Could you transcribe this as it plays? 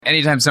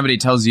Anytime somebody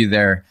tells you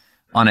they're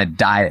on a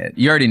diet,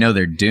 you already know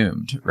they're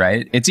doomed,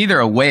 right? It's either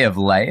a way of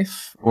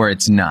life or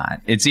it's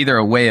not. It's either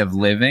a way of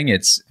living,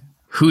 it's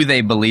who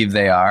they believe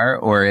they are,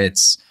 or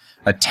it's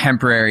a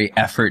temporary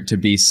effort to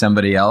be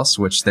somebody else,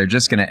 which they're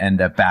just going to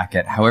end up back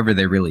at however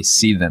they really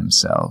see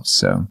themselves.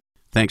 So,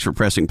 thanks for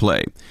pressing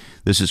play.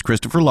 This is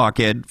Christopher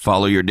Lochhead,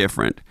 Follow Your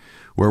Different,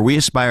 where we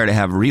aspire to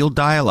have real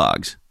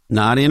dialogues,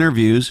 not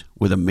interviews,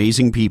 with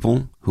amazing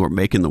people who are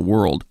making the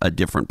world a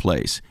different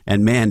place.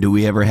 And man, do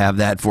we ever have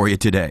that for you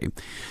today.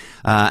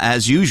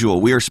 As usual,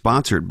 we are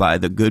sponsored by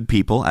the good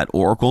people at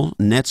Oracle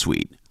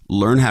NetSuite.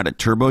 Learn how to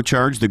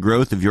turbocharge the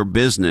growth of your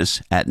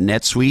business at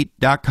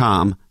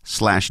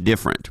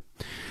netsuite.com/different.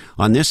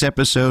 On this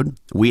episode,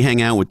 we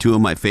hang out with two of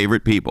my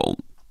favorite people,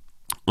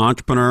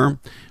 entrepreneur,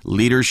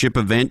 leadership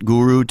event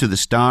guru to the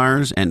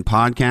stars, and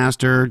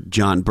podcaster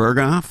John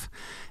Berghoff,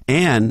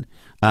 and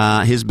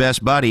his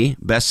best buddy,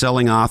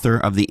 best-selling author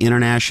of the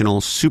international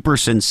super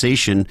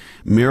sensation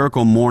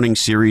Miracle Morning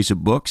series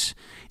of books,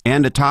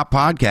 and a top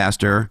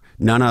podcaster,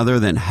 none other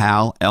than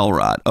Hal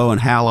Elrod. Oh,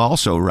 and Hal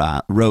also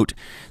wrote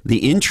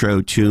the intro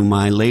to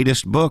my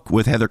latest book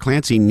with Heather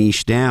Clancy,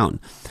 Niche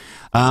Down.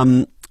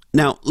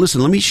 Now,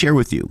 listen, let me share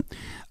with you.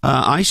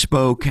 I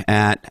spoke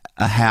at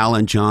Hal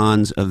and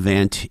John's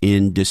event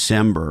in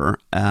December,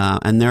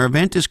 and their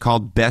event is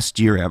called Best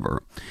Year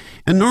Ever.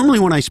 And normally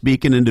when I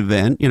speak in an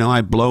event,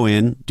 I blow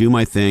in, do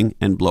my thing,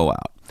 and blow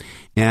out.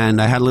 And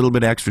I had a little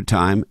bit extra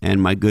time,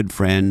 and my good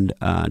friend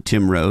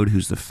Tim Rode,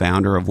 who's the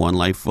founder of One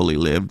Life Fully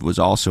Lived, was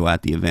also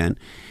at the event.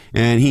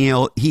 And he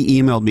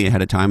emailed me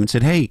ahead of time and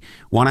said, hey,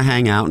 want to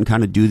hang out and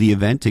kind of do the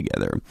event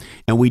together?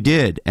 And we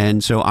did.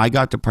 And so I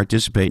got to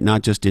participate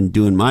not just in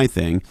doing my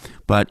thing,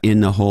 but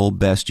in the whole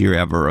Best Year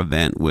Ever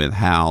event with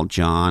Hal,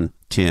 John,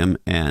 Tim,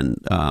 and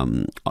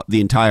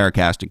the entire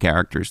cast of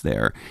characters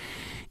there.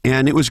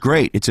 And it was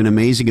great. It's an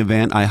amazing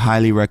event. I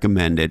highly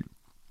recommend it.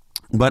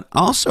 But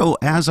also,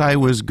 as I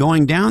was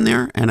going down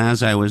there and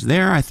as I was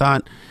there, I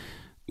thought,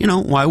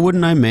 why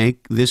wouldn't I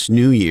make this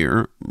new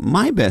year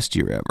my best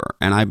year ever?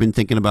 And I've been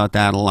thinking about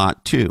that a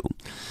lot, too.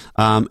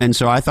 And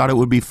so I thought it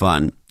would be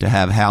fun to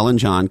have Hal and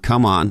John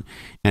come on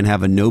and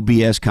have a no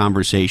BS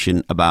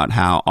conversation about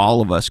how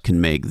all of us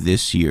can make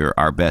this year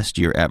our best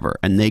year ever.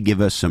 And they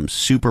give us some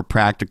super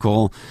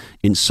practical,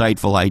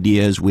 insightful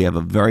ideas. We have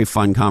a very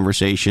fun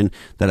conversation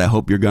that I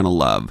hope you're going to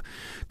love.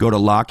 Go to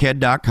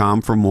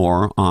lochhead.com for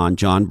more on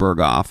John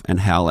Berghoff and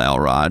Hal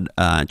Elrod.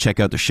 Check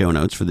out the show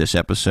notes for this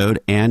episode,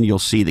 and you'll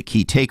see the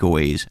key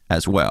takeaways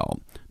as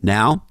well.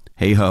 Now,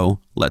 hey ho,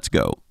 let's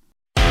go.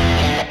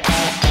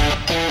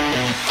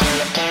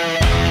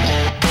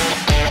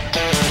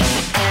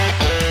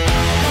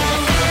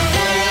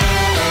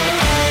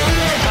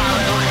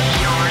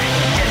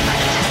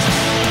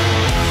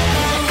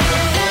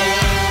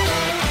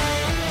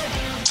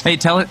 Hey,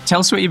 tell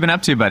us what you've been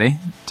up to, buddy.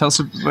 Tell us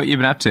what you've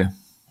been up to.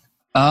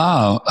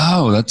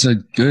 Oh, that's a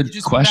good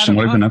question.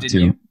 What have I been up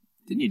to?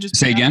 Didn't you just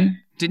say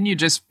again? Didn't you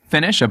just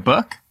finish a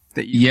book?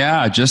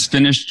 Yeah, just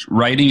finished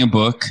writing a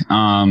book.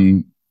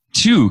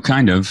 Two,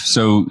 kind of.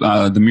 So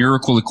The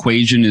Miracle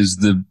Equation is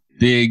the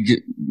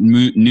big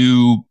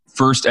new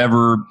first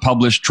ever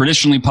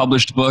traditionally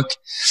published book.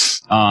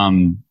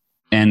 And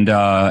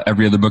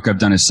every other book I've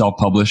done is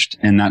self-published,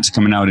 and that's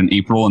coming out in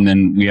April. And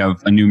then we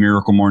have a new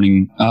Miracle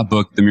Morning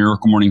book, The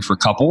Miracle Morning for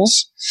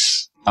Couples.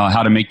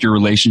 How to make your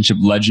relationship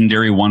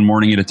legendary one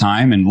morning at a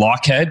time. And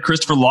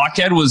Christopher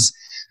Lochhead was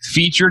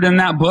featured in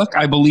that book,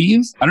 I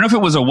believe. I don't know if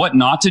it was a what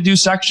not to do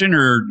section,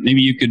 or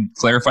maybe you could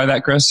clarify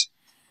that, Chris.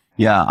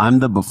 Yeah, I'm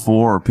the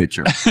before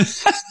picture.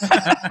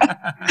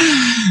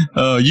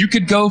 You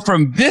could go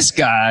from this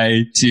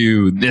guy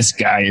to this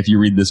guy if you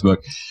read this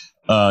book.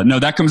 No,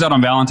 that comes out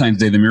on Valentine's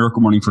Day, The Miracle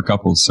Morning for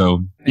Couples.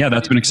 So yeah,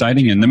 that's been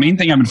exciting. And the main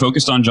thing I've been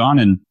focused on, John,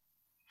 and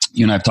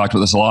you and I have talked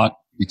about this a lot,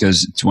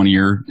 because it's one of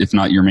your, if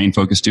not your main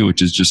focus too,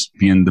 which is just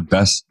being the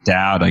best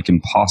dad I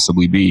can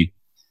possibly be.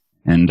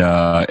 And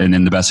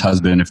then the best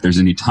husband, if there's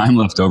any time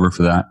left over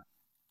for that.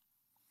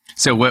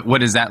 So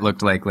what has that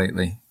looked like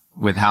lately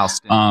with Hal?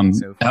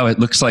 It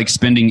looks like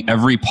spending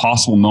every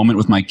possible moment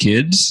with my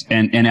kids.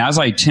 And as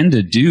I tend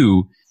to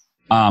do,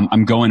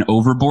 I'm going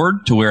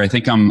overboard to where I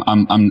think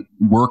I'm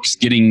work's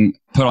getting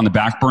put on the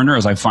back burner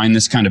as I find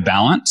this kind of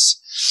balance.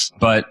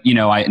 But,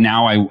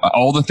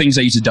 all the things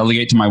I used to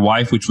delegate to my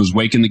wife, which was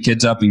waking the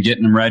kids up and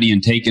getting them ready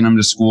and taking them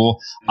to school,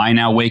 I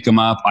now wake them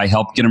up. I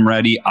help get them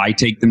ready. I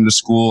take them to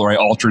school, or I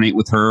alternate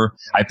with her.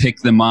 I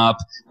pick them up.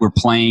 We're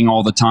playing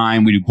all the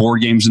time. We do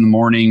board games in the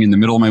morning, in the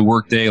middle of my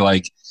workday.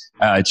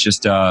 It's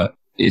just,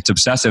 it's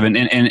obsessive.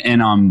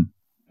 And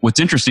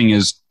what's interesting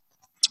is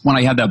when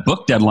I had that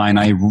book deadline,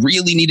 I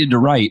really needed to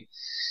write.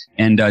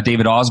 And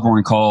David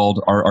Osborne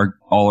called,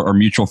 our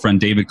mutual friend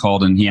David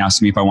called, and he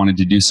asked me if I wanted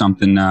to do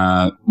something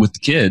with the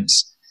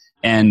kids.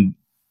 And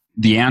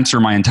the answer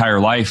my entire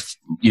life,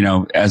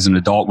 as an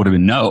adult would have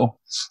been no.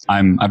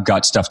 I've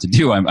got stuff to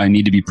do. I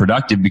need to be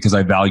productive because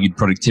I valued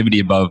productivity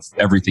above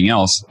everything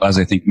else, as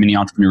I think many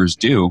entrepreneurs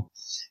do.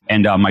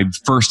 And my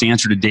first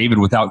answer to David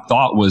without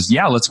thought was,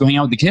 yeah, let's go hang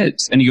out with the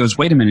kids. And he goes,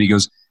 wait a minute. He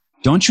goes,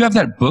 don't you have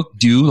that book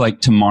due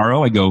like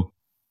tomorrow? I go,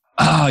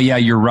 oh yeah,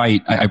 you're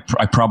right. I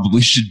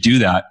probably should do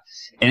that.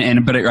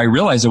 But I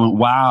realized, I went,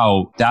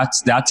 wow,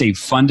 that's a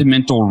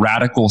fundamental,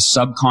 radical,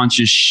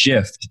 subconscious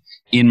shift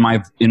in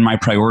my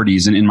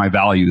priorities and in my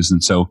values.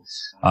 And so,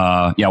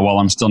 while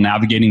I'm still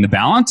navigating the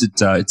balance,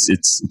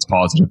 it's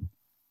positive.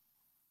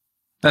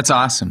 That's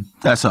awesome.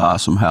 That's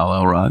awesome, Hal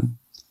Elrod.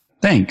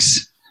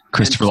 Thanks,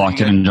 Christopher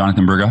Lockett and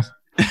Jonathan Berghoff.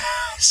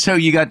 So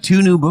you got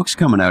 2 new books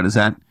coming out.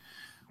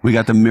 We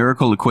got The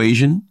Miracle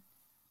Equation.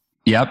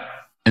 Yep.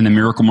 And The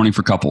Miracle Morning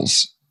for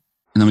Couples.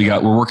 And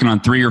then we're working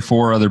on 3 or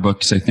 4 other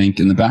books, I think,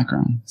 in the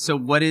background. So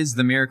what is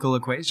the Miracle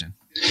Equation?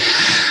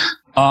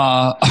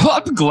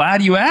 I'm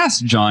glad you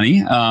asked,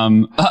 Johnny.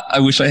 I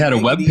wish I had a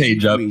web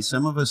page up.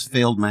 Some of us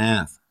failed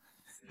math.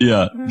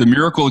 Yeah, the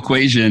Miracle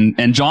Equation.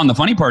 And John, the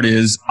funny part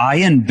is I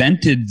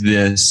invented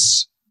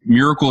this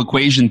Miracle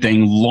Equation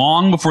thing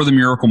long before the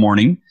Miracle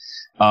Morning.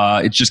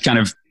 It's just kind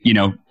of,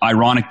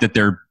 ironic that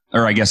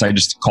or I guess I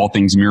just call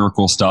things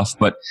miracle stuff,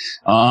 but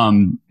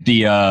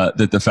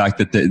the fact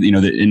that that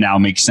it now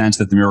makes sense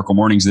that the Miracle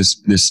Morning's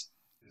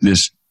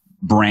this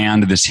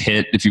brand, this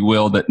hit, if you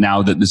will, that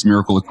now that this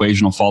Miracle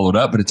Equation will follow it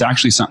up. But it's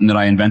actually something that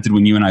I invented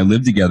when you and I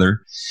lived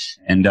together,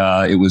 and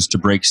it was to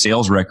break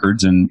sales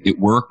records, and it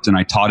worked. And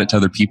I taught it to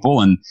other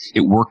people, and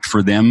it worked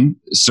for them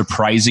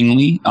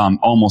surprisingly.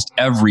 Almost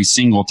every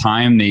single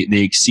time they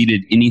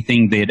exceeded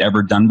anything they had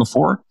ever done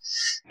before.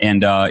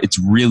 And it's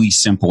really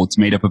simple. It's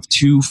made up of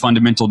 2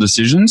 fundamental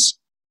decisions.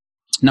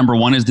 Number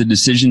 1 is the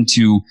decision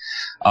to,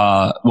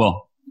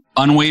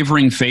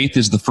 unwavering faith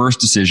is the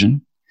first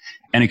decision,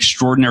 and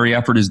extraordinary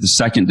effort is the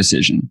second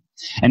decision.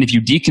 And if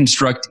you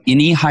deconstruct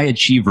any high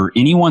achiever,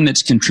 anyone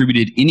that's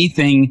contributed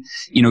anything,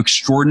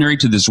 extraordinary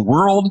to this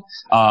world,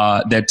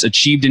 that's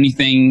achieved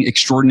anything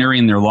extraordinary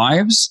in their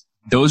lives,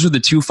 those are the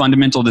 2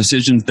 fundamental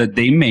decisions that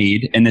they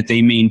made and that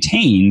they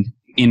maintained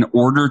in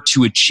order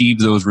to achieve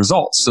those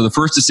results. So the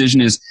first decision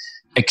is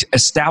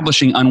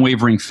establishing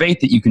unwavering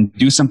faith that you can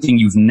do something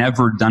you've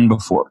never done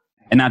before.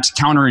 And that's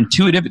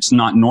counterintuitive. It's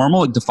not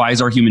normal. It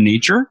defies our human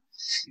nature,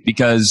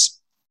 because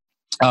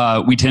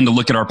we tend to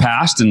look at our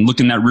past and look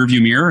in that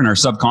rearview mirror in our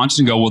subconscious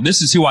and go, well,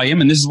 this is who I am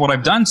and this is what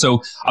I've done,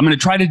 so I'm going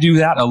to try to do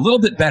that a little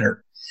bit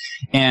better.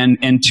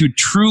 And to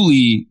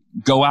truly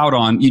go out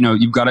on,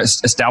 you've got to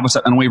establish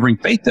that unwavering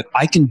faith that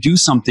I can do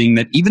something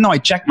that, even though I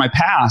checked my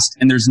past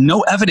and there's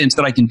no evidence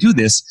that I can do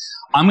this,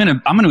 I'm going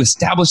to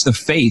establish the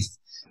faith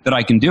that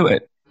I can do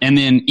it. And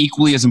then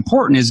equally as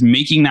important is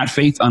making that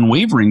faith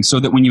unwavering, so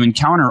that when you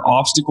encounter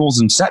obstacles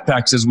and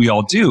setbacks, as we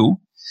all do,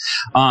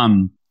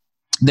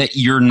 that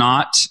you're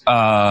not,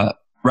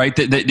 right?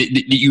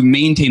 That you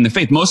maintain the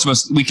faith. Most of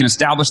us, we can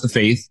establish the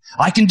faith.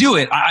 I can do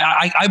it.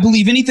 I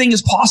believe anything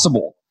is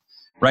possible.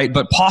 Right?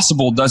 But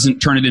possible doesn't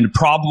turn it into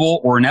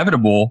probable or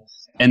inevitable.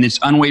 And it's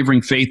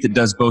unwavering faith that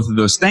does both of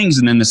those things.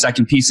 And then the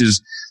second piece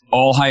is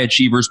all high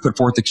achievers put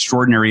forth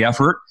extraordinary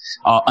effort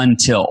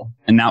until.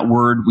 And that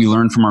word we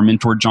learned from our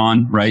mentor,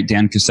 John, right?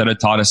 Dan Cassetta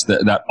taught us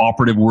that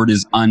operative word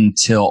is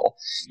until.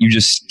 You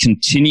just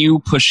continue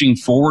pushing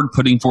forward,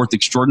 putting forth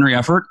extraordinary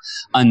effort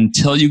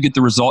until you get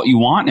the result you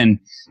want. And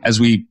as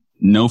we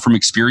know from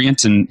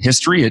experience and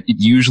history, it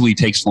usually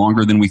takes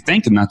longer than we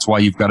think. And that's why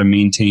you've got to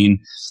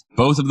maintain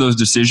both of those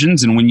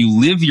decisions. And when you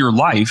live your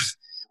life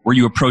where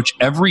you approach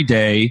every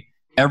day,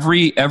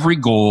 every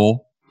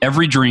goal,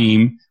 every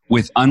dream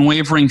with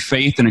unwavering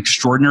faith and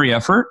extraordinary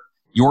effort,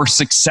 your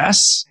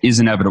success is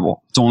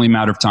inevitable. It's only a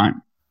matter of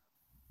time.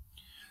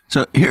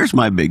 So here's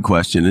my big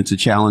question. It's a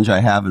challenge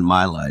I have in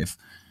my life.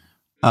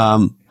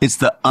 It's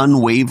the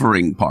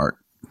unwavering part,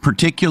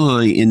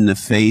 particularly in the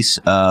face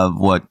of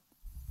what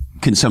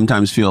can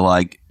sometimes feel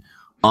like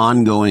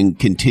ongoing,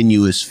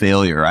 continuous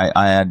failure.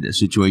 I had a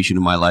situation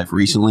in my life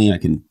recently. I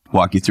can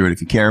walk you through it if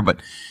you care, but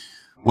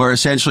where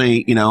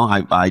essentially,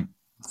 I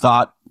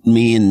thought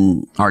me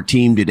and our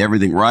team did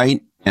everything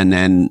right, and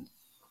then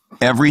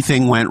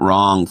everything went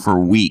wrong for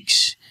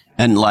weeks,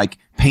 and like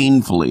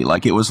painfully.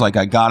 Like it was like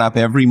I got up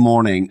every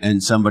morning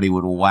and somebody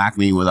would whack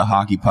me with a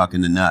hockey puck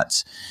in the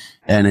nuts,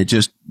 and it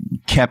just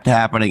kept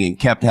happening and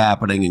kept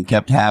happening and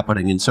kept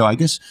happening. And so I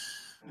guess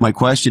my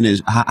question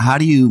is, how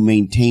do you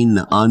maintain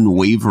the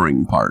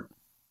unwavering part?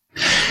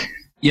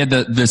 Yeah,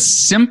 the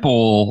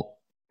simple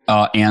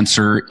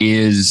answer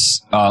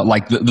is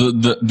like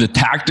the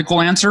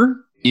tactical answer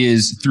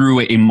is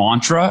through a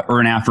mantra or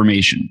an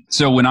affirmation.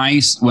 So when I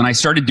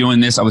started doing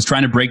this, I was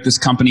trying to break this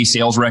company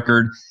sales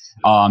record.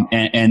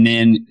 And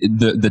then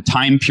the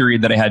time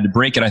period that I had to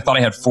break it, I thought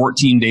I had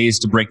 14 days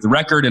to break the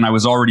record, and I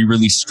was already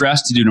really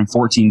stressed to do it in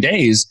 14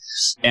 days.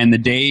 And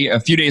a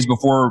few days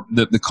before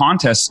the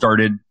contest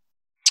started,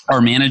 our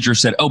manager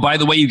said, "Oh, by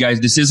the way, you guys,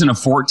 this isn't a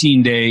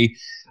 14-day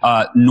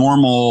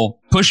normal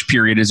push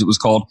period, as it was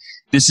called.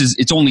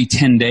 It's only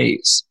 10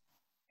 days."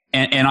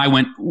 And I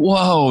went,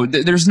 whoa,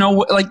 there's no,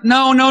 like,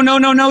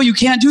 no, you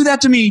can't do that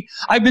to me.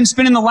 I've been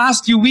spending the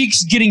last few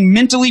weeks getting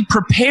mentally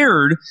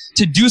prepared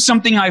to do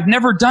something I've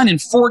never done in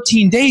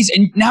 14 days.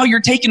 And now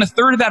you're taking a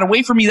third of that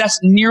away from me. That's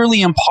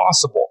nearly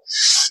impossible.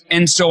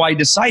 And so I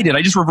decided,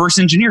 I just reverse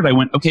engineered. I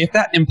went, okay, if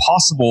that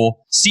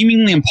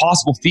seemingly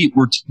impossible feat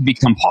were to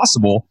become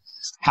possible,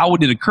 how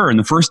would it occur? And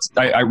the first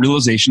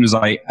realization is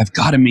I've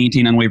got to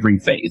maintain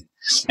unwavering faith.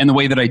 And the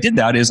way that I did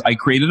that is I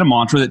created a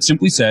mantra that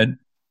simply said,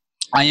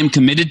 I am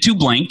committed to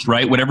blank,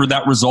 right? Whatever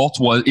that result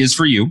is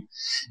for you.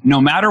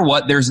 No matter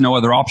what, there's no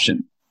other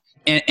option.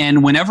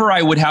 And whenever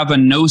I would have a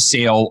no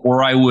sale,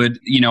 or I would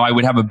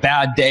have a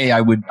bad day,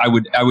 I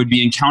would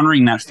be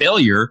encountering that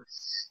failure.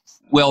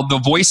 Well, the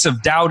voice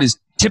of doubt is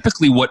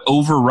typically what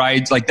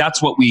overrides, like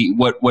that's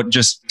what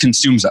just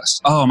consumes us.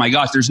 Oh my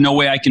gosh, there's no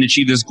way I can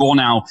achieve this goal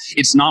now.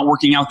 It's not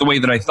working out the way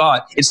that I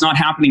thought. It's not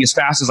happening as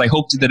fast as I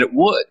hoped that it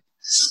would.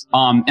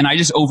 And I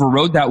just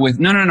overrode that with,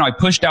 no. I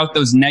pushed out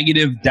those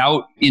negative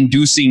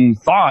doubt-inducing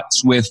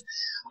thoughts with,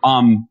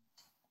 I'm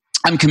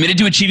committed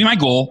to achieving my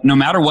goal. No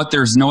matter what,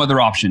 there's no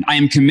other option. I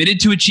am committed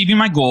to achieving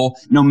my goal.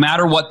 No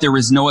matter what, there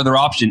is no other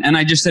option. And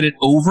I just said it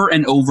over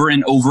and over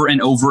and over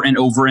and over and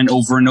over and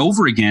over and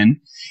over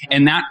again.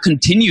 And that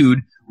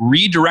continued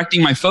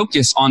redirecting my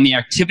focus on the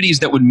activities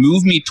that would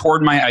move me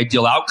toward my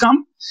ideal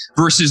outcome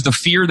versus the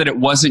fear that it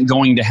wasn't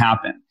going to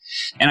happen.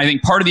 And I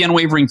think part of the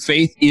unwavering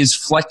faith is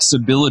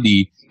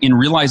flexibility in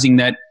realizing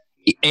that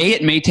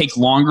it may take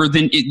longer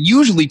than it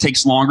usually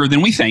takes longer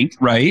than we think,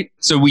 right?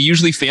 So we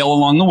usually fail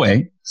along the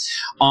way.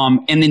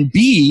 And then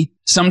B,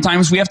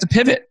 sometimes we have to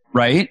pivot,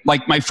 right?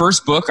 Like my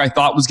first book I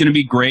thought was going to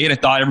be great. I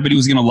thought everybody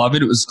was going to love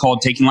it. It was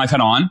called Taking Life Head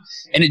On.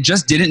 And it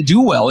just didn't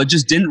do well. It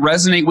just didn't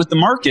resonate with the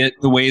market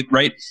the way,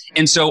 right?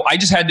 And so I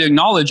just had to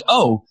acknowledge,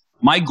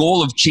 my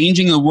goal of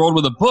changing the world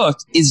with a book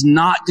is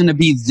not going to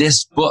be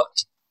this book.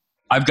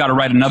 I've got to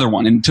write another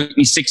one. And it took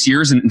me 6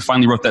 years and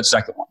finally wrote that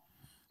second one.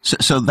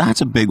 So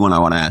that's a big one I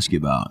want to ask you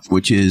about,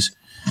 which is,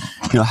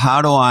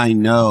 how do I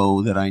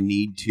know that I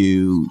need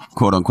to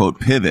quote unquote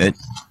pivot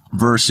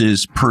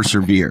versus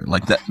persevere?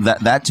 Like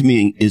that to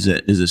me is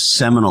a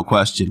seminal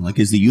question. Like,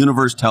 is the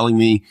universe telling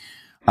me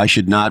I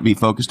should not be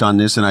focused on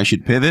this and I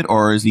should pivot?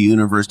 Or is the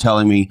universe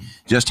telling me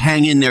just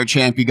hang in there,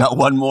 champ, you got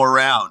one more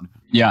round?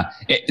 Yeah,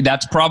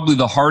 that's probably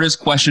the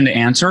hardest question to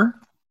answer.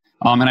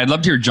 And I'd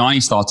love to hear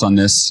Johnny's thoughts on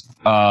this.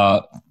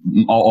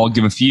 I'll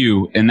give a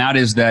few, and that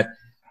is that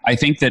I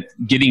think that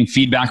getting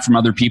feedback from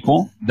other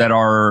people that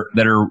are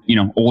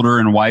older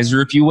and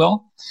wiser, if you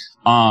will,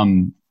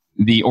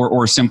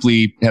 or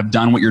simply have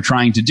done what you're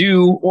trying to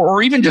do,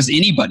 or even just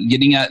anybody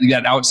getting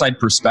that outside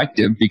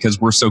perspective,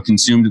 because we're so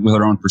consumed with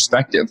our own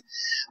perspective,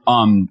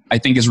 I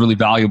think is really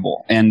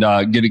valuable. And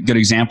good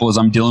example is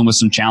I'm dealing with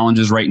some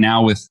challenges right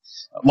now with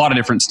a lot of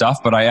different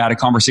stuff, but I had a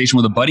conversation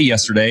with a buddy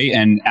yesterday,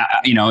 and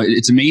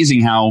it's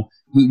amazing how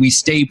we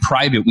stay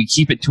private. We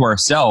keep it to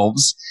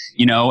ourselves,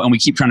 and we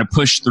keep trying to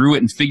push through it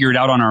and figure it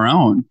out on our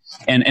own.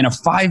 And in a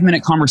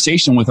 5-minute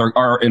conversation with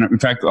in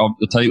fact, I'll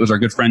tell you, it was our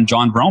good friend,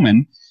 John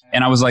Broman.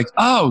 And I was like,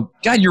 oh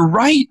God, you're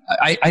right.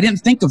 I didn't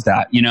think of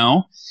that,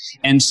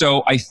 And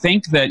so I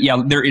think that,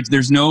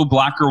 there's no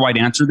black or white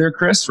answer there,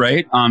 Chris,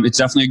 right? It's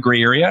definitely a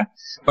gray area.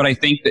 But I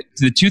think that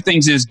the two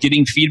things is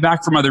getting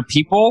feedback from other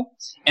people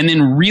and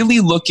then really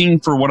looking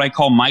for what I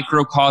call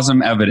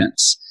microcosm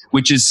evidence,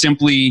 which is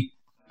simply,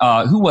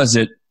 who was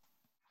it?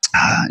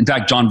 In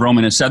fact, John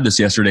Broman has said this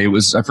yesterday.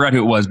 I forgot who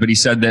it was, but he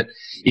said that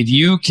if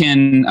you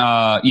can,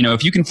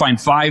 if you can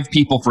find 5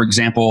 people, for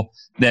example,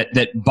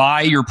 that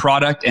buy your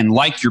product and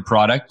like your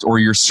product or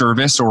your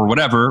service or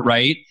whatever,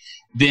 right?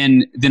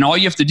 Then all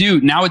you have to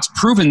do, now it's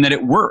proven that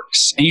it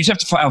works. And you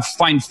just have to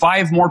find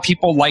 5 more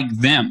people like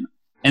them.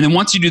 And then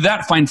once you do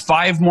that, find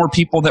 5 more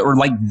people that were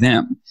like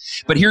them.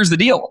 But here's the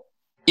deal.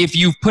 If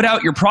you've put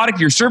out your product,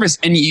 your service,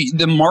 and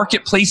the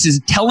marketplace is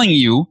telling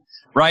you,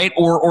 right?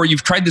 Or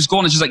you've tried this goal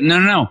and it's just like,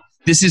 no.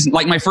 This isn't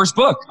like my first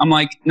book. I'm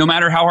like, no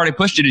matter how hard I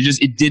pushed it,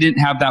 it didn't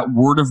have that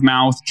word of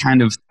mouth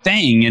kind of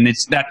thing. And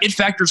it's that it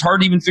factor is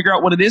hard to even figure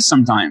out what it is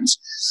sometimes.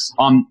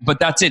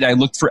 But that's it. I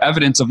looked for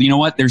evidence of,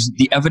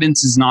 the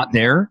evidence is not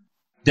there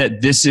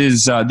that this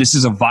is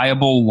a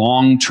viable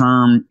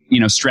long-term,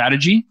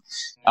 strategy.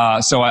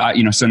 So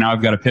now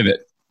I've got to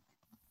pivot.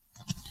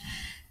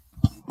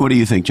 What do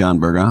you think, John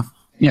Berghoff?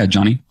 Yeah,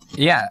 Johnny.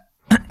 Yeah.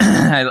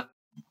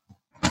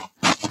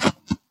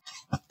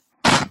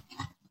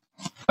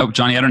 Oh,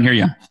 Johnny, I don't hear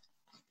you.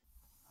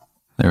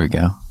 There we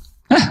go.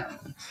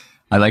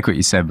 I like what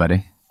you said,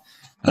 buddy.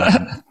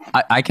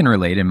 I can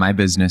relate in my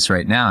business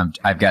right now.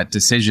 I've got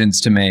decisions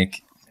to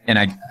make, and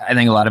I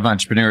think a lot of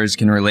entrepreneurs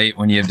can relate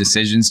when you have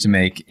decisions to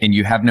make and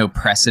you have no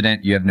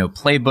precedent, you have no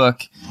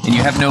playbook, and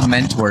you have no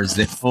mentors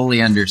that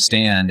fully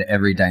understand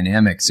every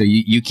dynamic. So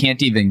you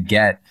can't even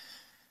get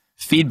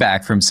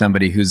feedback from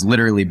somebody who's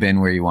literally been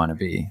where you want to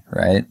be,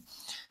 right?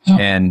 Oh.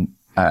 And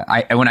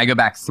when I go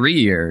back 3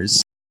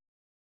 years,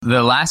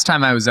 the last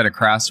time I was at a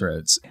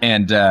crossroads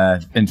and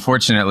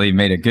unfortunately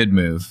made a good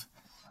move,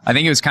 I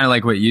think it was kind of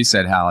like what you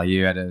said, Hal.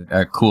 You had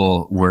a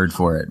cool word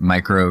for it,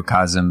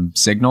 microcosm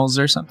signals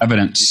or something.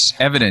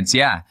 Evidence,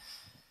 yeah.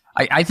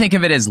 I think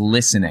of it as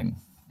listening.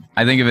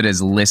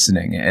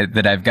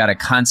 That I've got to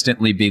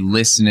constantly be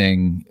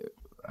listening,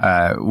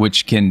 I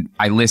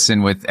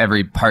listen with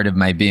every part of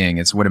my being.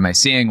 It's what am I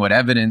seeing? What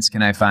evidence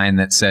can I find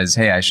that says,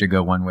 hey, I should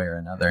go one way or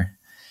another?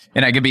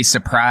 And I could be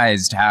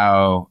surprised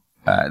how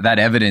that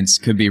evidence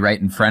could be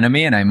right in front of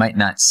me, and I might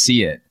not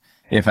see it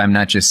if I'm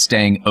not just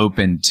staying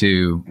open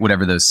to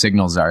whatever those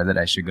signals are that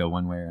I should go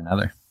one way or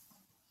another.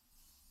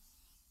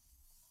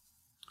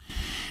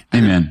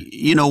 Amen.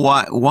 You know,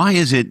 why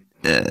is it,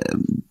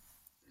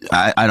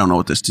 I don't know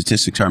what the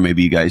statistics are.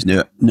 Maybe you guys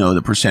know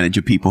the percentage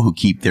of people who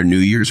keep their New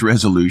Year's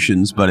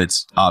resolutions, but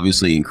it's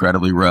obviously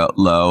incredibly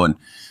low. And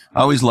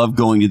I always love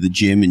going to the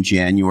gym in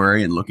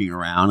January and looking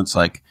around. It's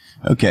like,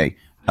 okay,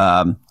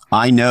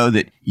 I know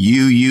that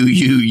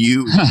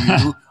you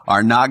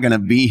are not going to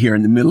be here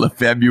in the middle of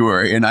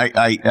February. And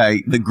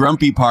the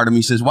grumpy part of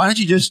me says, why don't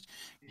you just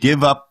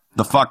give up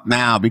the fuck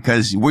now?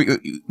 Because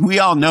we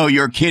all know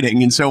you're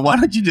kidding. And so why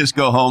don't you just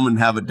go home and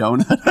have a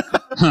donut?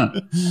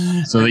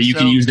 So that you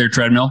can use their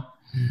treadmill?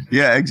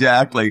 Yeah,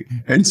 exactly.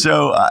 And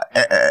so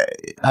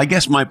I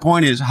guess my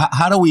point is,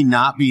 how do we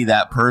not be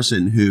that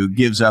person who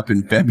gives up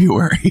in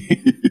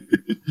February?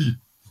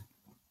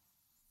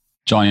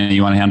 John,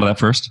 you want to handle that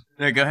first?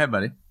 Yeah, go ahead,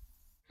 buddy.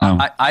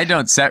 I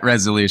don't set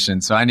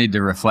resolutions, so I need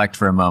to reflect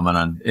for a moment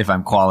on if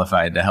I'm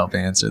qualified to help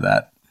answer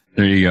that.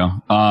 There you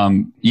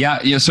go.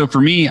 Yeah. So for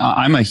me,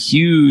 I'm a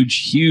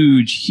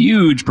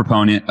huge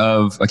proponent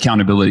of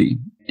accountability,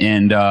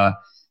 and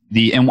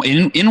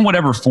in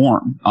whatever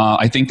form.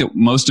 I think that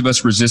most of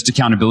us resist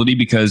accountability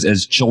because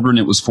as children,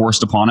 it was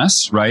forced upon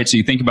us, right? So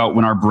you think about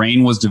when our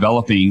brain was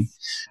developing,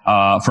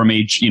 from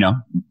age,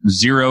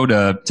 0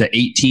 to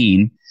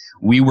 18,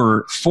 we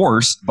were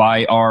forced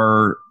by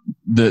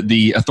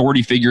the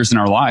authority figures in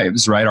our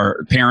lives, right?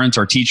 Our parents,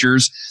 our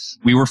teachers.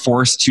 We were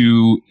forced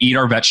to eat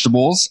our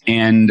vegetables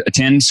and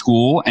attend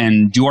school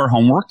and do our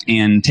homework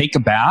and take a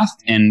bath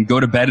and go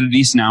to bed at a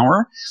decent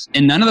hour.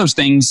 And none of those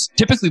things,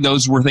 typically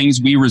those were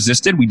things we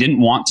resisted. We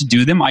didn't want to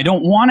do them. I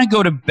don't want to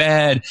go to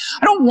bed.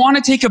 I don't want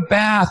to take a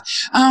bath.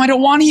 I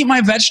don't want to eat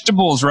my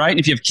vegetables, right? And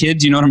if you have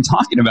kids, you know what I'm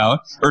talking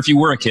about. Or if you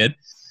were a kid.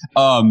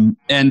 And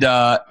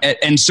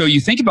so you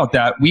think about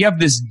that. We have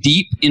this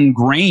deep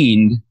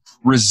ingrained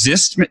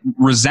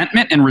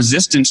resentment and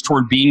resistance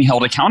toward being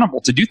held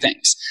accountable to do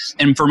things.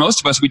 And for most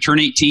of us, we turn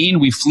 18,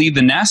 we flee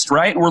the nest,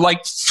 right? And we're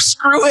like,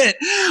 screw it.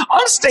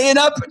 I'm staying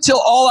up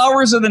until all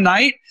hours of the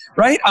night,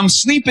 right? I'm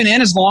sleeping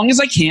in as long as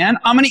I can.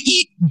 I'm going to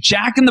eat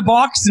Jack in the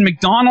Box and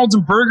McDonald's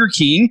and Burger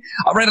King.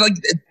 Right? Like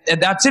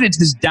that's it. It's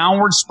this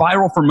downward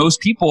spiral for most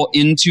people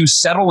into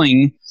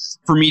settling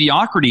for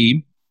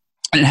mediocrity.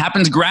 And it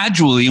happens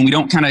gradually, and we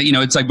don't kind of,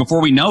 it's like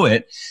before we know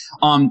it.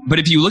 But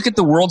if you look at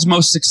the world's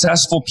most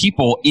successful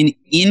people in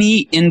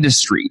any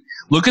industry,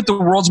 look at the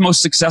world's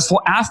most successful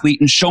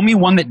athlete and show me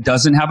one that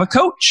doesn't have a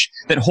coach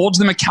that holds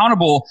them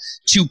accountable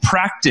to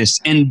practice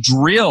and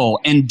drill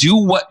and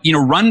do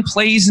run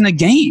plays in a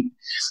game.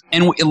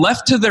 And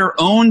left to their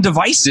own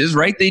devices,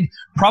 right? They'd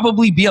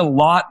probably be a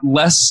lot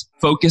less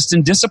focused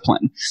and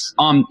disciplined.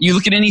 You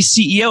look at any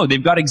CEO,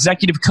 they've got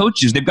executive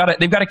coaches, they've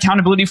got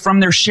accountability from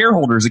their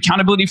shareholders,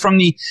 accountability from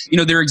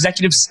their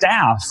executive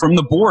staff, from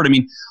the board. I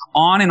mean,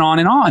 on and on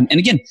and on. And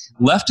again,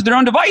 left to their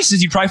own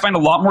devices, you probably find a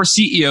lot more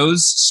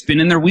CEOs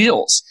spinning their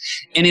wheels.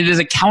 And it is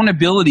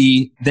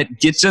accountability that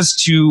gets us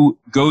to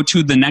go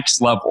to the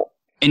next level.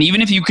 And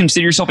even if you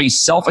consider yourself a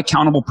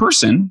self-accountable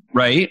person,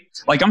 right?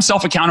 Like I'm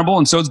self-accountable,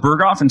 and so is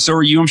Berghoff, and so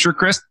are you, I'm sure,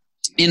 Chris,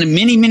 in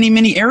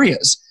many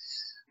areas.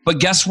 But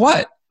guess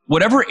what?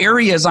 Whatever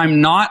areas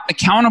I'm not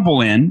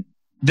accountable in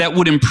that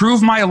would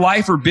improve my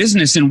life or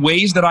business in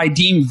ways that I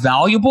deem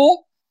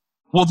valuable,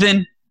 well,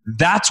 then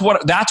that's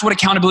what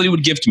accountability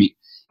would give to me.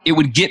 It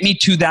would get me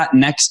to that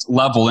next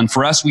level. And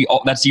for us,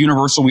 that's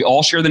universal. We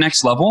all share the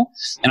next level.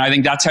 And I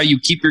think that's how you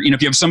keep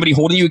if you have somebody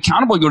holding you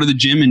accountable, you go to the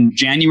gym in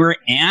January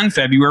and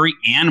February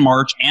and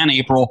March and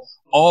April,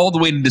 all the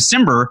way to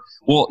December.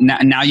 Well,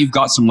 now you've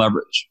got some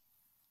leverage.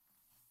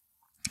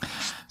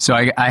 So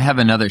I have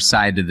another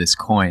side to this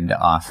coin to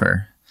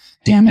offer.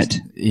 Damn it.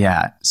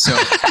 Yeah. So,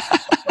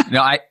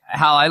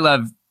 Hal, I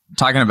love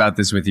talking about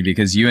this with you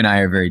because you and I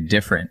are very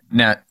different.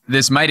 Now,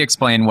 this might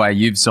explain why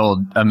you've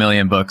sold 1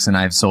 million books and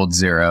I've sold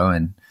 0,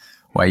 and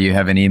why you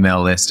have an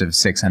email list of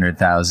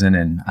 600,000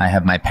 and I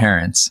have my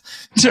parents.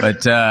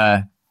 But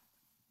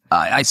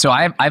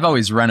I've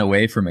always run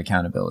away from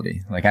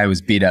accountability. Like I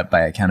was beat up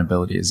by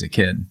accountability as a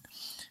kid.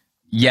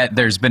 Yet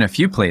there's been a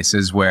few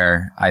places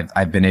where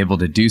I've been able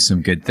to do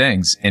some good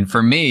things. And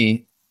for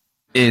me,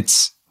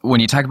 it's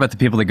when you talk about the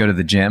people that go to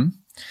the gym,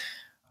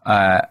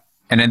 and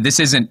then this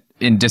isn't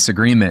in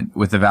disagreement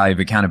with the value of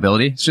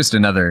accountability. It's just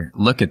another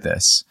look at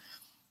this.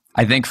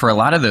 I think for a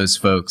lot of those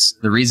folks,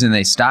 the reason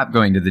they stopped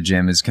going to the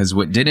gym is because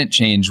what didn't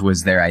change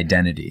was their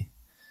identity,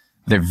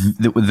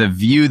 the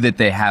view that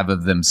they have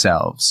of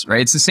themselves,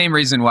 right? It's the same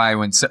reason why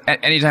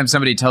anytime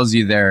somebody tells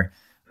you they're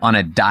on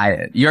a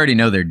diet, you already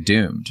know they're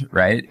doomed,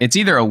 right? It's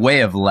either a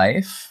way of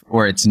life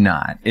or it's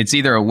not. It's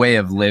either a way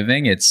of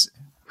living, it's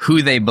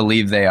who they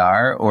believe they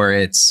are, or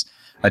it's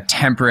a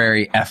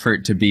temporary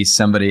effort to be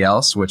somebody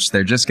else, which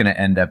they're just going to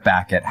end up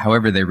back at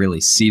however they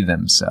really see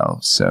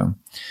themselves. So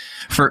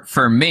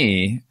for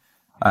me,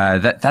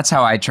 that's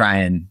how I try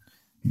and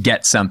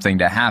get something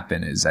to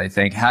happen is I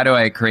think, how do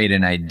I create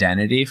an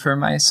identity for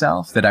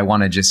myself that I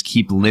want to just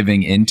keep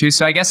living into?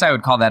 So I guess I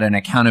would call that an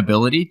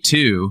accountability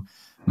to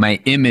my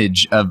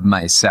image of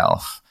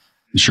myself.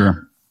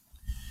 Sure.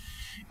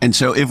 And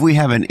so if we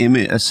have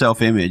a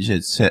self-image,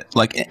 it's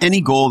like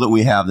any goal that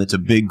we have that's a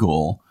big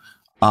goal,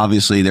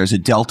 obviously there's a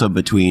delta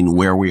between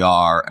where we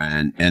are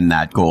and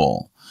that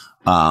goal.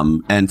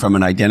 And from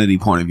an identity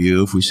point of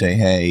view, if we say,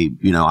 hey,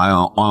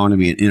 I want to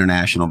be an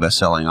international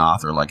best-selling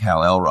author like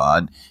Hal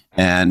Elrod,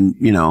 and,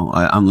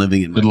 I'm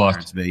living in my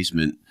parents'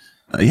 basement.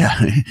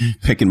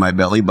 Picking my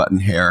belly button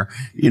hair.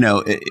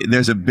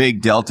 There's a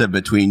big delta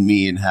between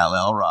me and Hal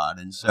Elrod.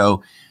 And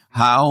so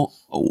how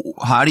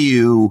do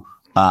you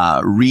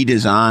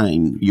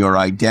redesign your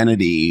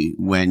identity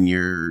when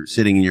you're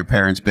sitting in your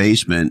parents'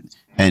 basement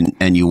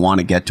and you want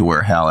to get to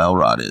where Hal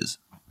Elrod is?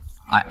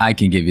 I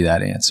can give you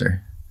that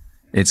answer.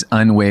 It's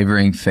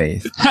unwavering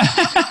faith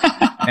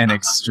and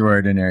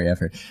extraordinary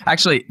effort.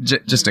 Actually,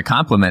 just a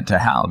compliment to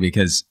Hal,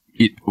 because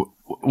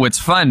what's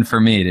fun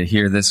for me to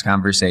hear this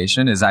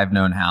conversation is I've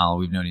known Hal.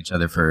 We've known each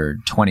other for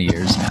 20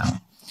 years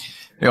now.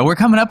 We're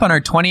coming up on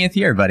our 20th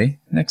year, buddy.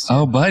 Next year.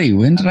 Oh, buddy,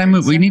 when did I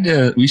move?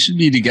 We should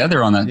be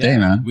together on that day,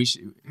 man.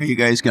 Are you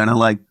guys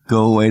gonna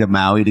go away to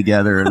Maui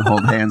together and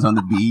hold hands on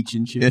the beach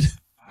and shit?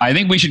 I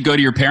think we should go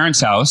to your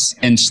parents' house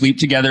and sleep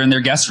together in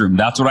their guest room.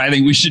 That's what I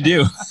think we should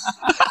do.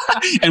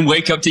 And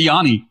wake up to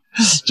Yanni,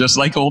 just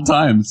like old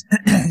times.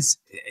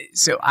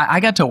 So I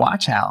got to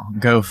watch Hal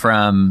go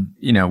from,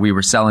 we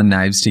were selling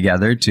knives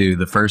together to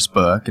the first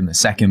book and the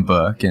second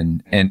book.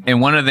 And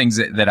one of the things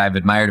that I've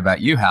admired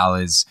about you, Hal,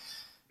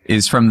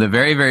 is from the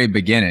very, very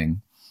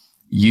beginning,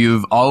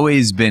 you've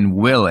always been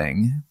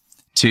willing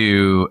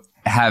to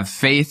have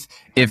faith,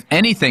 if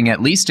anything,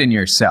 at least in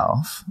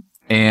yourself,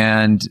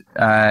 and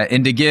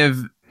to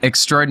give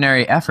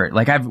extraordinary effort.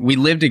 Like we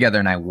lived together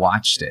and I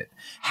watched it.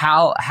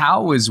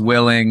 Hal was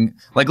willing,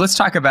 let's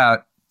talk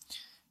about,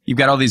 you've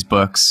got all these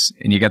books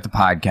and you got the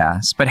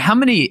podcasts, but how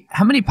many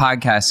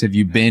podcasts have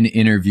you been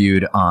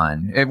interviewed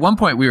on? At one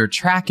point we were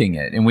tracking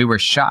it and we were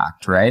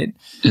shocked, right?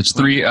 It's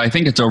I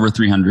think it's over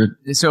 300.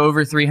 So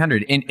over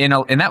 300.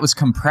 And that was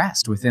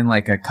compressed within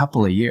a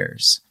couple of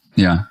years.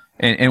 Yeah.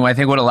 And I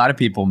think what a lot of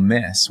people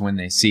miss when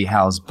they see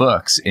Hal's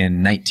books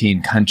in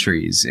 19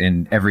 countries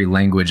in every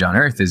language on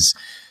earth is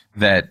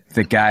that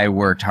the guy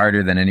worked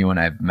harder than anyone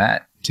I've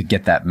met to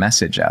get that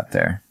message out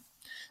there.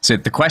 So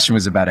the question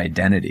was about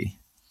identity.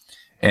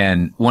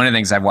 And one of the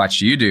things I've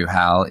watched you do,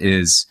 Hal,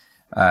 is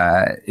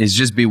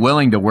just be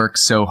willing to work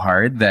so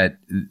hard that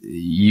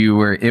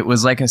it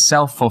was like a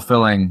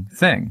self-fulfilling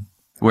thing.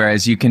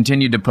 Whereas you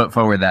continued to put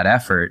forward that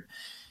effort,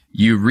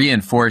 you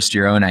reinforced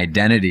your own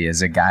identity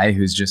as a guy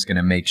who's just going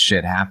to make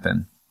shit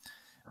happen.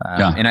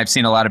 And I've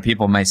seen a lot of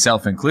people,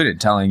 myself included,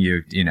 telling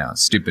you,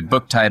 stupid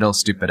book title,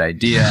 stupid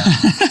idea,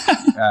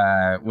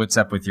 what's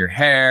up with your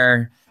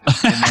hair,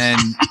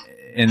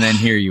 and then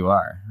here you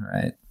are,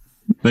 right?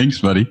 Thanks,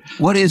 buddy.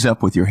 What is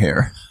up with your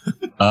hair?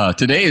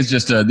 Today is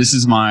just this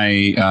is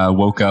my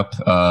woke up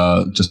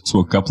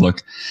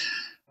look.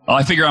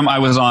 I figure I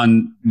was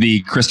on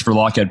the Christopher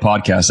Lochhead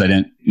podcast. I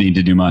didn't need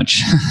to do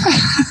much.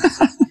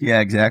 Yeah,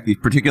 exactly.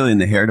 Particularly in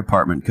the hair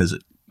department, because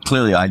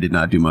clearly I did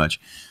not do much.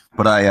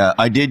 But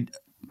I did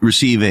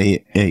receive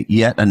a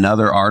yet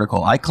another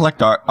article. I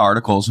collect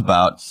articles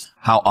about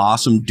how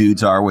awesome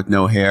dudes are with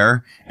no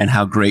hair and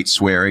how great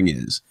swearing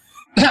is.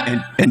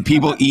 And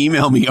people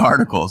email me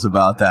articles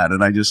about that.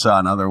 And I just saw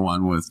another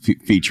one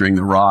featuring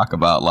The Rock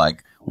about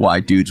why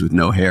dudes with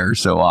no hair are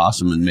so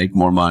awesome and make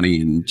more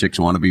money and chicks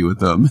want to be with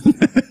them.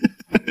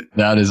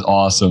 That is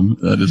awesome.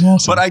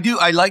 But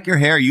I like your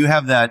hair. You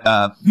have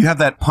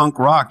that punk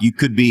rock. You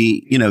could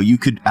be, you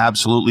could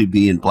absolutely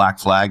be in Black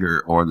Flag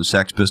or the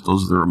Sex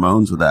Pistols or the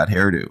Ramones with that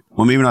hairdo.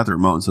 Well, maybe not the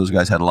Ramones. Those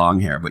guys had long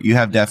hair, but you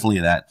have definitely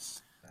that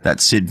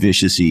Sid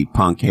Vicious-y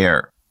punk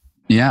hair.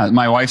 Yeah,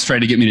 my wife's tried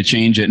to get me to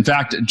change it. In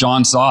fact,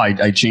 John saw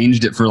I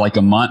changed it for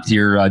a month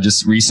here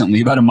just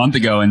recently, about a month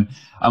ago. And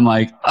I'm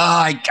like,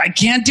 I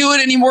can't do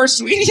it anymore,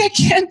 sweetie. I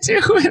can't do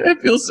it.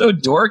 I feel so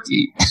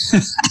dorky.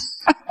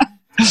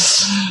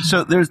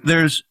 So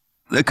there's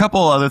a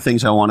couple other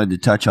things I wanted to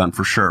touch on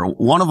for sure.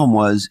 One of them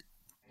was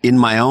in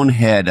my own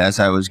head as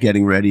I was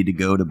getting ready to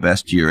go to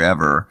Best Year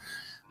Ever.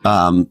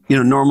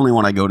 Normally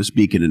when I go to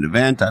speak at an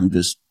event, I'm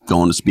just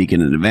going to speak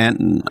at an event,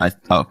 and I,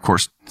 of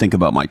course, think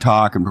about my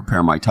talk and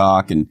prepare my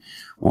talk and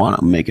want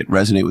to make it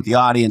resonate with the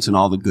audience and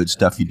all the good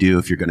stuff you do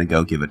if you're going to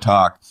go give a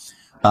talk.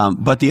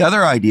 But the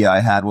other idea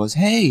I had was,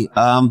 hey,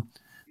 the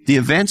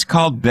event's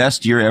called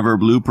Best Year Ever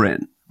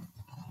Blueprint.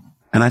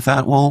 And I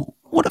thought, well,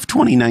 what if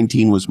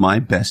 2019 was my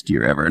best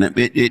year ever? And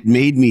it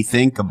made me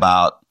think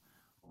about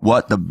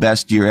what the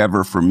best year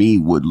ever for me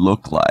would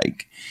look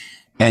like.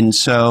 And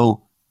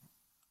so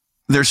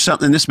there's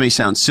something, this may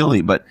sound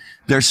silly, but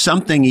there's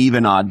something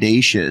even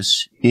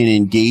audacious in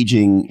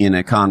engaging in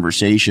a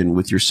conversation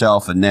with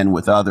yourself and then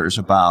with others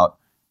about,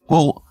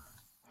 well,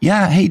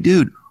 yeah, hey,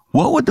 dude,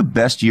 what would the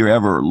best year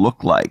ever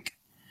look like?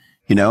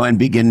 You know, and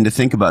begin to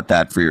think about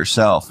that for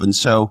yourself. And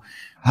so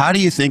how do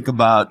you think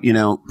about, you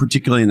know,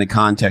 particularly in the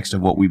context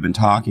of what we've been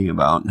talking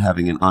about,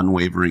 having an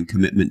unwavering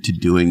commitment to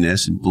doing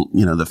this and,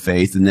 you know, the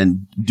faith and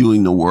then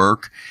doing the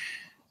work?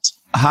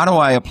 How do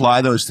I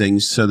apply those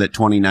things so that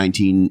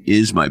 2019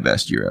 is my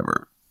best year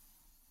ever?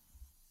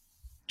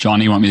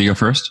 Johnny, you want me to go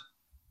first?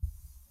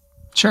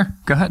 Sure.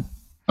 Go ahead.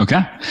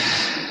 Okay.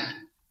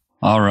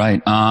 All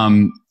right.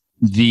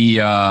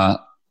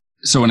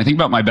 So when I think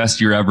about my best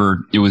year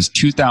ever, it was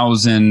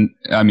 2000.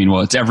 I mean,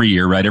 well, it's every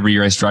year, right? Every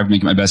year I strive to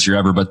make it my best year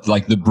ever, but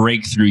like the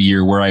breakthrough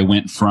year where I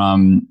went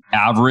from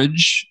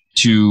average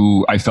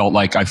to, I felt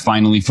like I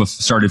finally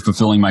started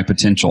fulfilling my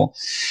potential.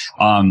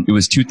 It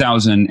was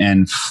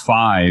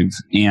 2005,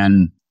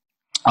 and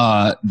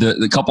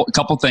the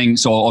couple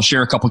things. So I'll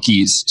share a couple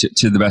keys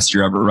to the best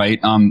year ever, right?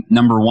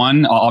 Number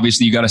one,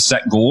 obviously you got to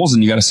set goals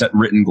and you got to set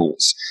written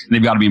goals, and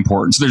they've got to be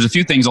important. So there's a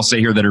few things I'll say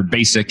here that are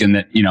basic and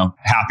that, you know,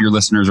 half your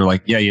listeners are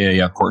like,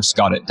 yeah, of course.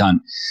 Got it.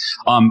 Done.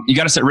 You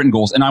got to set written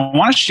goals. And I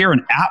want to share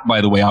an app,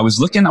 by the way. I was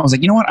like,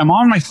 you know what? I'm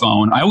on my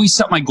phone. I always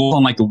set my goal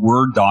on like a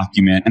Word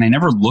document and I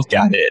never look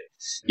at it.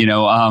 And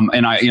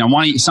I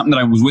want something that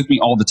I was with me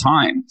all the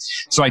time.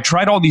 So I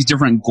tried all these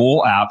different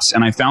goal apps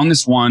and I found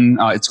this one.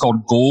 It's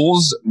called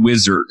Goals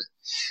Wizard.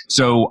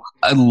 So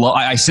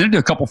I sent it to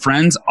a couple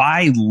friends.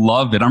 I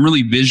love it. I'm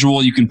really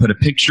visual. You can put a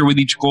picture with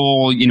each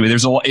goal. You know,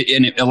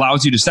 and it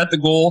allows you to set the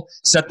goal,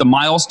 set the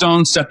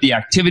milestones, set the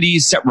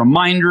activities, set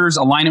reminders,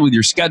 align it with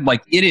your schedule.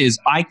 Like it is.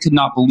 I could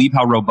not believe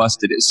how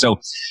robust it is. So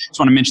just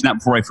want to mention that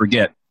before I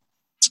forget.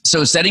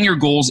 So setting your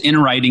goals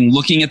in writing,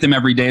 looking at them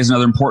every day is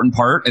another important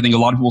part. I think a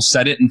lot of people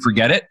set it and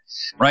forget it,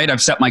 right?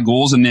 I've set my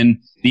goals and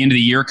then the end of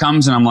the year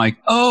comes and I'm like,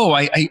 oh,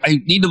 I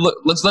need to look,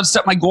 let's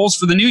set my goals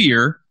for the new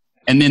year.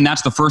 And then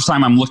that's the first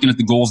time I'm looking at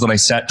the goals that I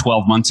set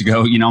 12 months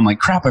ago. You know, I'm like,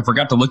 crap, I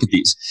forgot to look at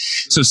these.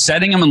 So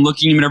setting them and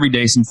looking at them every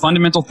day, some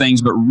fundamental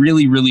things, but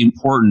really, really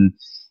important.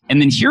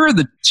 And then here are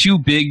the two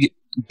big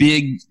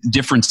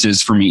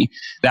differences for me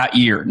that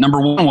year.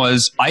 Number one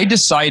was I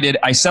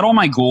set all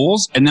my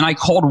goals and then I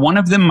called one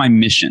of them my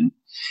mission.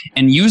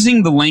 And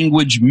using the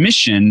language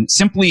mission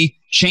simply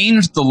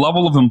changed the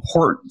level of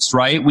importance,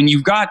 right? When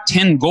you've got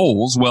 10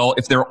 goals, well,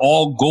 if they're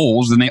all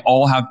goals, then they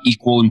all have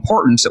equal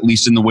importance, at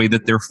least in the way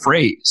that they're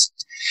phrased.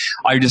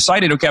 I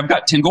decided, okay, I've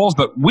got 10 goals,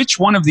 but which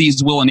one of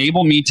these will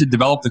enable me to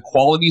develop the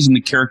qualities and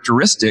the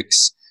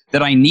characteristics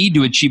that I need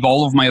to achieve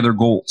all of my other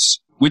goals?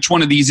 Which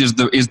one of these is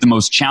the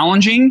most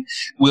challenging,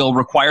 will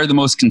require the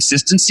most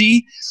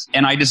consistency?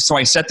 And so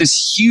I set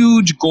this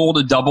huge goal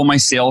to double my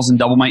sales and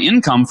double my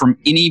income from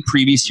any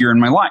previous year in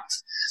my life.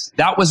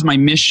 That was my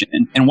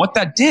mission. And what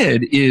that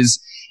did is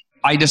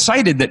I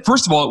decided that,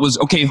 first of all, it was,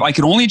 okay, if I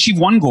could only achieve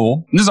one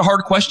goal, and this is a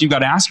hard question you've got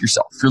to ask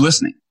yourself if you're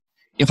listening.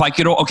 If I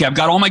could, okay, I've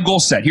got all my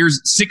goals set. Here's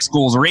 6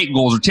 goals or 8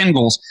 goals or 10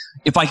 goals.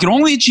 If I could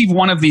only achieve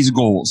one of these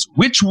goals,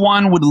 which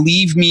one would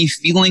leave me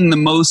feeling the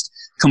most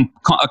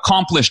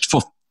accomplished,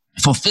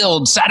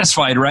 fulfilled,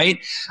 satisfied, right?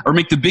 Or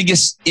make the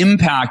biggest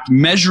impact,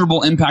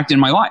 measurable impact in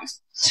my life?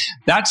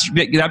 That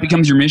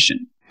becomes your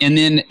mission. And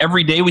then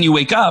every day when you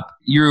wake up,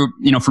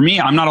 for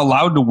me, I'm not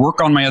allowed to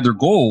work on my other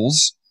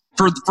goals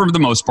for the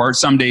most part.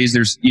 Some days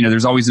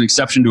there's always an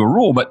exception to a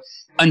rule, but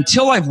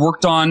until I've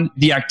worked on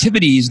the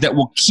activities that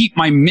will keep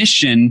my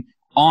mission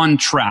on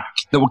track,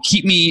 that will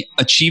keep me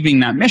achieving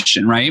that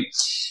mission, right?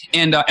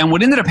 And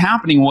what ended up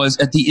happening was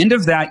at the end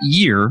of that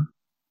year,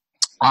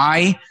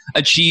 I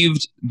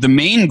achieved the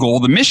main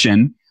goal, the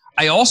mission.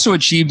 I also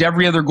achieved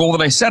every other goal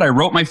that I set. I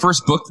wrote my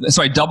first book.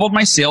 So I doubled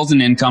my sales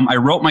and income. I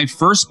wrote my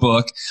first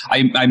book.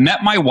 I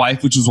met my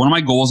wife, which was one of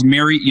my goals, and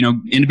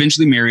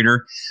eventually married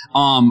her.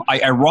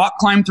 I rock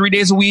climbed 3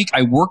 days a week.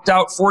 I worked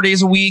out 4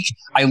 days a week.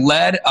 I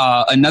led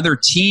another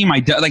team. I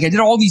did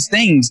all these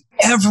things.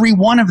 Every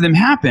one of them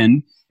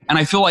happened. And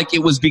I feel like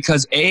it was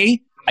because I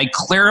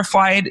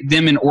clarified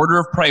them in order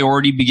of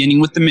priority, beginning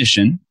with the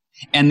mission.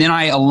 And then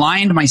I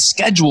aligned my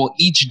schedule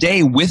each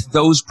day with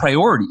those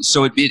priorities.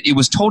 So it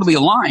was totally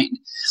aligned.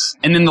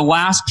 And then the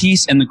last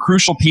piece and the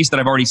crucial piece that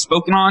I've already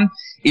spoken on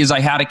is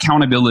I had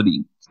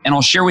accountability. And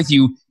I'll share with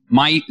you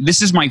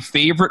this is my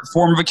favorite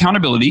form of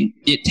accountability.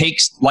 It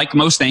takes, like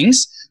most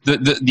things,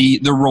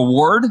 the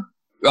reward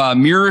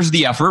mirrors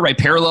the effort, right?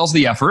 Parallels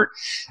the effort.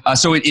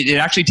 So it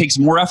actually takes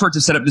more effort to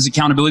set up this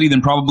accountability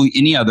than probably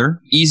any other.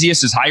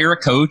 Easiest is hire a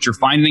coach or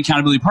find an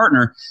accountability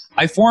partner.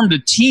 I formed a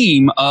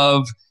team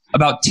of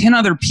about 10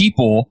 other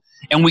people,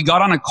 and we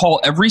got on a call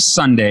every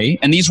Sunday,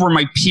 and these were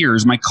my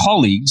peers, my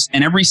colleagues,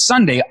 and every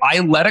Sunday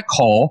I led a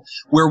call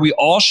where we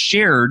all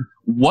shared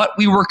what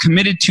we were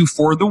committed to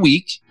for the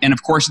week. And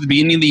of course, at the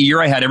beginning of the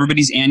year, I had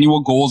everybody's annual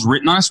goals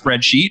written on a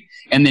spreadsheet.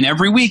 And then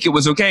every week it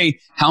was, okay,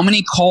 how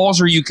many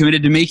calls are you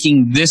committed to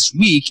making this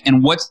week?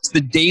 And what's the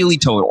daily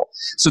total?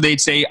 So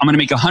they'd say, I'm going to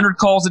make 100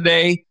 calls a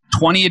day,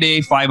 20 a day,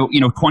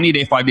 20 a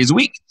day, 5 days a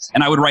week.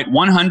 And I would write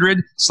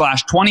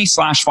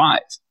 100/20/5.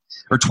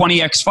 or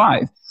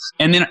 20x5.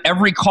 And then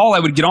every call I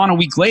would get on a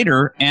week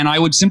later and I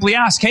would simply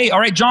ask, hey, all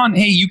right, John,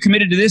 hey, you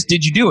committed to this.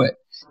 Did you do it?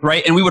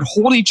 Right? And we would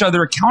hold each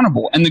other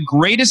accountable. And the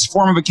greatest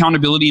form of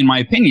accountability, in my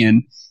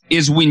opinion,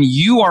 is when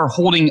you are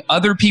holding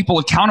other people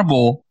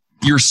accountable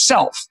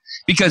yourself,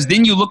 because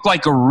then you look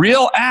like a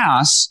real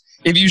ass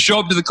if you show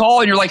up to the call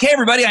and you're like, hey,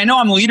 everybody, I know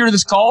I'm the leader of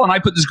this call and I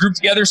put this group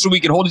together so we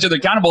can hold each other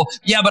accountable.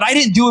 Yeah, but I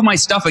didn't do my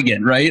stuff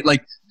again, right?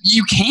 Like,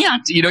 you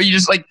can't, you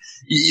just like,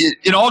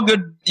 in all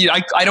good,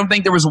 I don't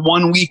think there was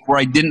 1 week where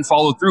I didn't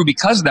follow through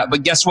because of that.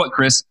 But guess what,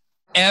 Chris?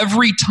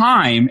 Every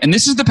time, and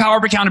this is the power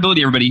of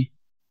accountability, everybody,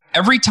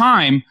 every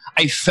time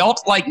I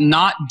felt like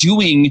not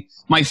doing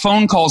my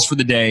phone calls for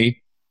the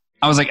day,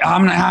 I was like,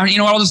 you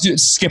know what, I'll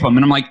just skip them.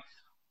 And I'm like,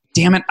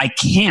 damn it, I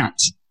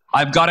can't.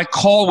 I've got to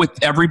call with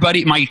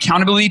everybody, my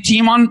accountability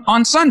team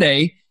on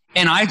Sunday,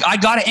 and I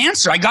got to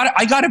answer. I got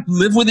to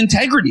live with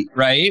integrity,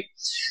 right?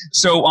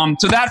 So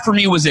that for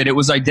me was it. It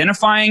was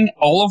identifying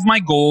all of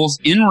my goals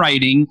in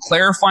writing,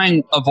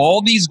 clarifying of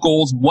all these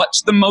goals,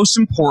 what's the most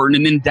important,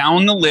 and then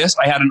down the list,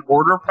 I had an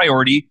order of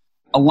priority,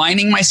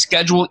 aligning my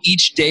schedule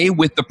each day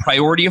with the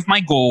priority of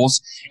my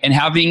goals, and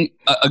having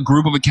a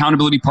group of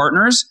accountability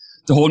partners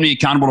to hold me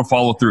accountable to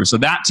follow through. So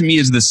that to me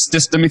is the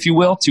system, if you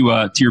will,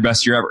 to your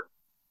best year ever.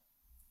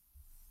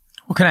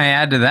 What can I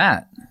add to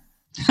that?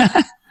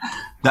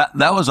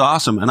 That was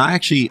awesome. And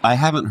I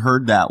haven't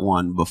heard that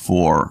one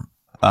before.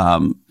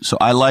 So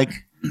I like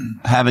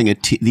having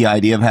the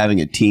idea of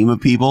having a team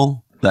of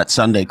people, that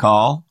Sunday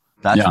call.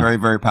 That's very,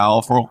 very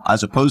powerful,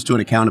 as opposed to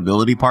an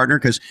accountability partner.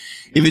 Because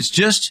if it's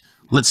just,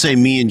 let's say,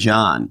 me and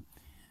John,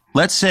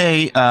 let's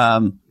say,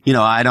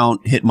 I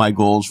don't hit my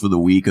goals for the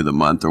week or the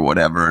month or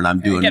whatever, and I'm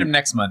doing. Get him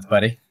next month,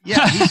 buddy.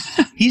 Yeah,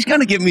 he's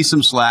going to give me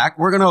some slack.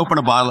 We're going to open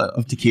a bottle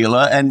of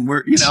tequila, and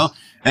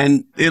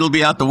and it'll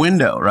be out the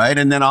window, right?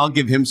 And then I'll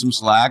give him some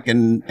slack,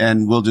 and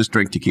we'll just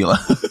drink tequila.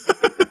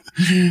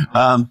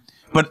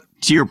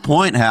 But to your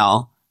point,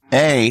 Hal,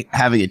 A,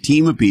 having a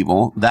team of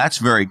people, that's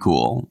very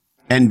cool.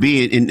 And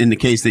B, in the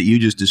case that you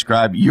just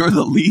described, you're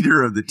the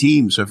leader of the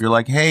team. So if you're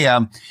like, hey,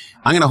 I'm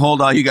going to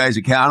hold all you guys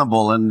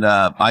accountable, and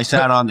I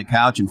sat on the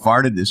couch and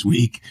farted this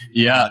week.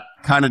 Yeah.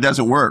 Kind of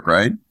doesn't work,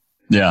 right?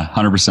 Yeah,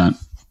 100%.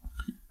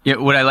 Yeah,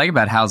 what I like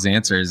about Hal's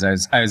answer is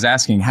I was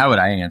asking, how would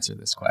I answer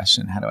this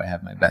question? How do I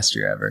have my best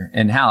year ever?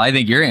 And Hal, I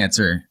think your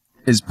answer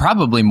is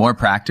probably more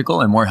practical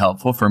and more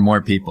helpful for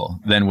more people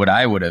than what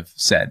I would have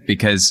said,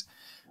 because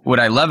what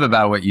I love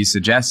about what you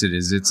suggested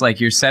is it's like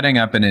you're setting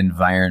up an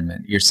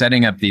environment. You're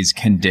setting up these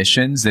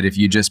conditions that if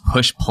you just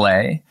push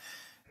play,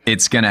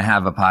 it's going to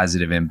have a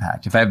positive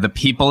impact. If I have the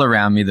people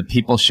around me, the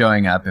people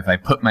showing up, if I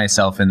put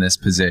myself in this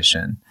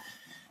position,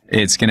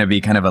 it's going to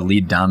be kind of a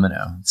lead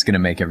domino. It's going to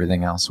make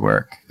everything else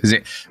work. Because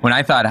when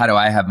I thought, how do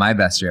I have my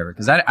best year ever?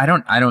 Because I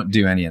don't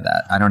do any of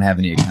that. I don't have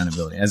any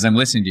accountability. As I'm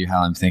listening to you,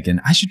 Hal, I'm thinking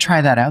I should try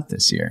that out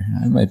this year.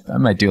 I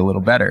might do a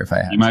little better if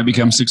I have. You might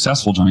become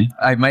successful, Johnny.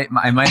 I might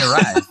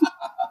arrive.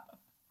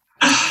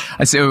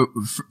 So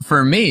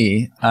for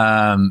me,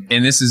 and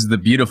this is the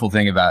beautiful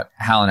thing about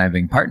Hal and I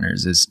being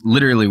partners, is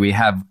literally we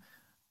have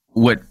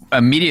what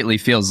immediately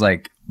feels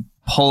like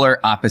polar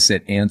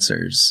opposite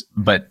answers.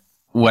 But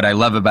what I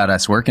love about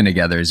us working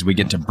together is we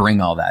get to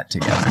bring all that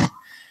together.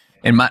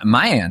 And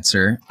my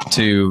answer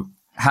to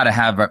how to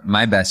have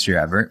my best year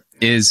ever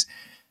is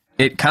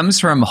it comes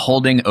from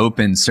holding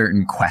open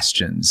certain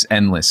questions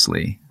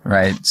endlessly,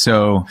 right?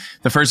 So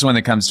the first one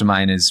that comes to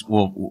mind is,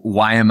 well,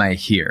 why am I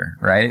here,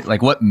 right?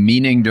 Like, what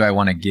meaning do I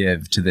want to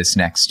give to this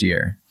next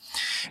year?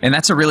 And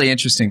that's a really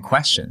interesting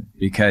question,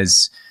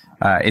 because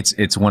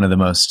it's one of the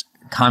most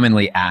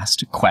commonly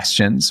asked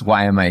questions.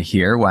 Why am I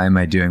here? Why am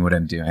I doing what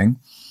I'm doing?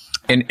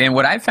 And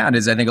what I found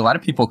is I think a lot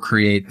of people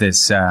create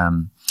this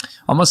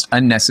almost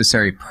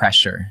unnecessary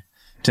pressure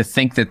to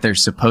think that they're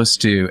supposed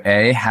to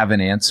have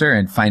an answer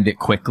and find it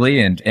quickly,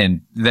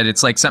 and that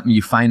it's like something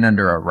you find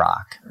under a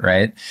rock,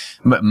 right?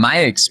 But my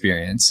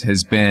experience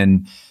has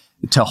been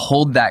to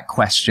hold that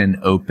question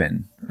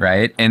open,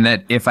 right? And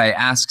that if I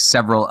ask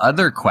several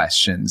other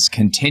questions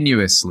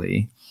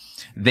continuously,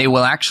 they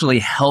will actually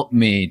help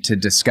me to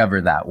discover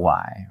that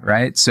why,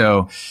 right?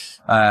 So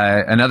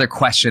another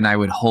question I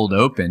would hold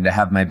open to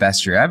have my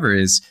best year ever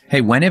is,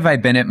 hey, when have I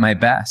been at my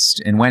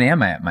best? And when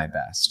am I at my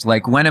best?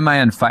 Like, when am I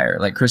on fire?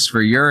 Like,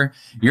 Christopher, you're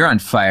on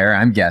fire,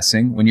 I'm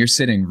guessing, when you're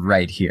sitting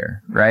right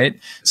here, right?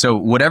 So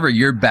whatever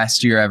your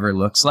best year ever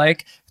looks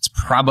like, it's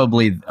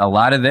probably a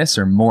lot of this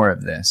or more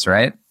of this,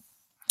 right?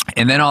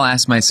 And then I'll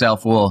ask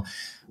myself, well,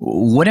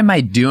 what am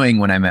I doing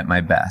when I'm at my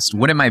best?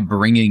 What am I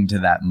bringing to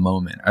that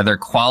moment? Are there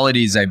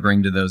qualities I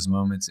bring to those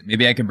moments that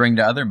maybe I could bring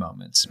to other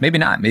moments? Maybe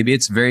not. Maybe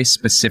it's very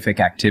specific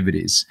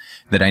activities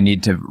that I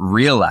need to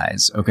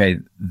realize, okay,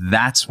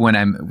 that's when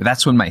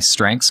my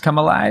strengths come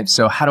alive.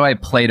 So how do I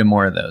play to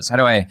more of those? How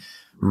do I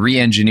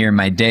re-engineer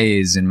my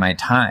days and my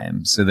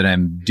time so that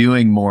I'm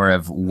doing more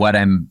of what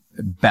I'm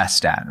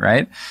best at,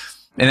 right?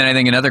 And then I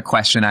think another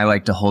question I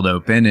like to hold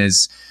open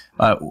is,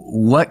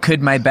 what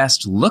could my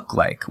best look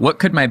like? What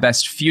could my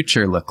best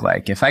future look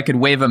like? If I could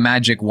wave a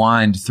magic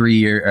wand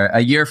a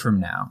year from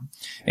now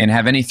and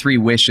have any 3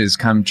 wishes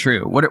come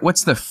true,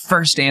 what's the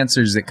first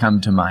answers that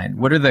come to mind?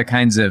 What are the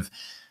kinds of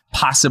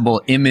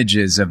possible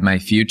images of my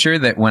future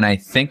that when I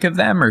think of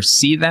them or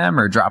see them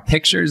or draw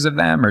pictures of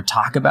them or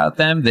talk about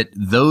them, that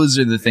those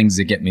are the things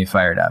that get me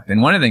fired up?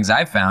 And one of the things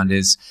I've found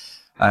is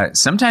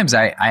sometimes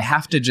I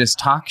have to just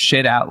talk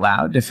shit out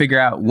loud to figure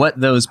out what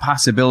those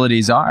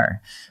possibilities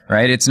are,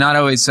 right? It's not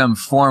always some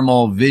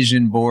formal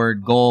vision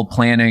board, goal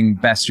planning,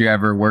 best year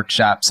ever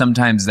workshop.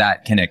 Sometimes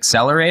that can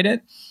accelerate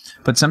it,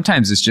 but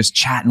sometimes it's just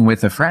chatting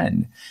with a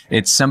friend.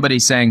 It's somebody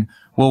saying,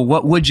 well,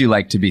 what would you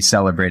like to be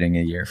celebrating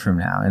a year from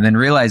now? And then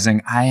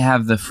realizing I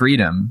have the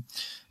freedom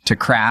to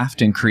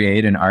craft and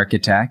create and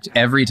architect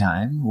every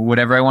time,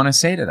 whatever I want to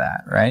say to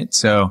that, right?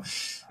 So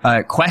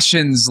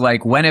questions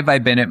like, when have I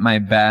been at my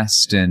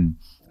best? And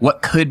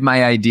what could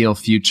my ideal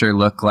future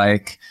look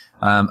like?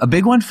 A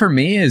big one for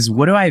me is,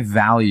 what do I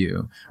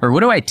value? Or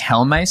what do I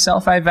tell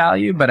myself I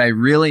value, but I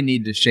really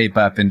need to shape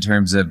up in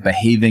terms of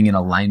behaving in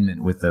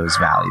alignment with those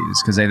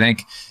values? Because I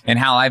think, and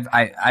Hal,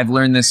 I've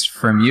learned this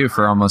from you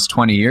for almost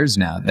 20 years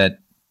now, that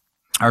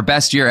our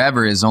best year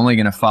ever is only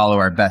going to follow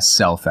our best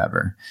self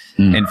ever.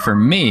 And for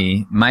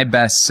me, my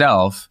best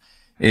self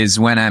is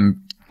when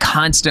I'm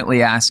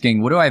constantly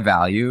asking, what do I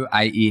value?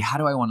 i.e., how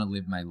do I want to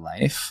live my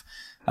life?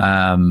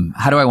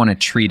 How do I want to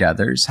treat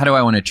others? How do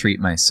I want to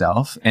treat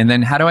myself? And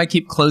then how do I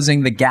keep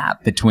closing the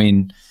gap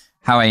between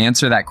how I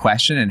answer that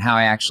question and how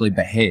I actually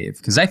behave?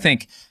 Because I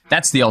think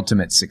that's the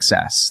ultimate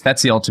success.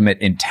 That's the ultimate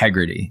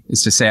integrity,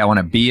 is to say, I want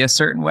to be a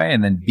certain way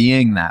and then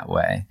being that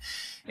way.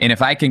 And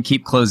if I can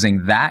keep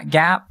closing that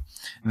gap,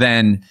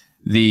 then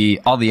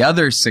all the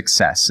other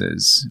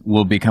successes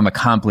will become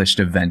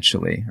accomplished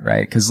eventually,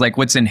 right? Because like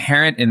what's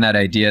inherent in that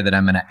idea that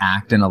I'm going to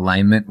act in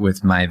alignment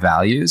with my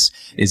values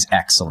is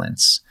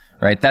excellence,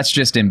 right? That's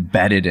just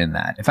embedded in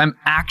that. If I'm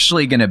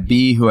actually going to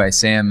be who I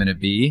say I'm going to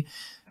be,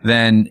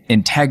 then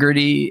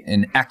integrity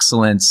and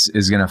excellence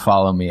is going to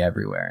follow me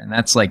everywhere. And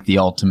that's like the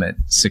ultimate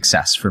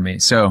success for me.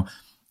 So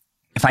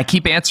if I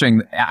keep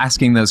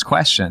asking those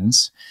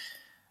questions,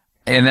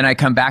 and then I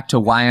come back to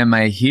why am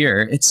I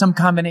here? It's some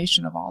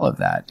combination of all of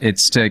that.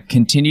 It's to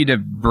continue to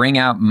bring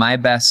out my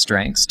best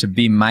strengths, to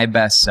be my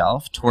best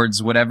self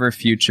towards whatever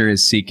future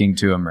is seeking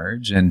to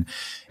emerge. And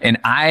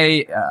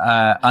I,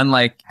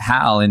 unlike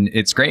Hal, and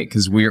it's great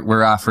because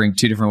we're offering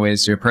 2 different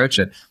ways to approach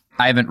it.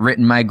 I haven't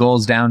written my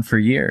goals down for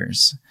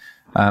years.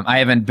 I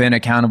haven't been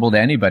accountable to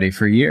anybody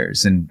for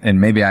years, and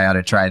maybe I ought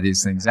to try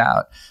these things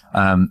out.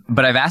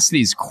 But I've asked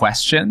these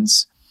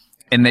questions,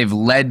 and they've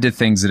led to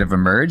things that have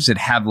emerged that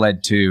have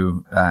led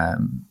to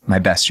my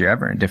best year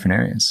ever in different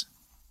areas.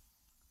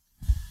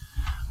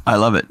 I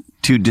love it.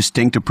 2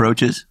 distinct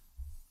approaches,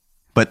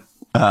 but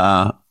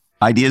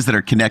ideas that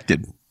are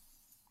connected.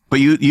 But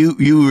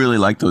you really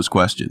like those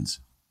questions.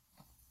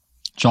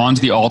 John's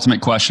the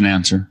ultimate question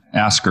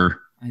asker.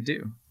 I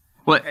do.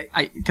 Well,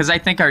 because I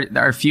think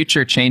our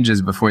future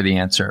changes before the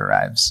answer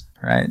arrives,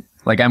 right?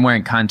 Like I'm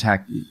wearing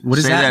contact. What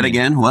does Say that mean?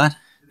 Again? What?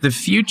 The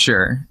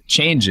future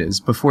changes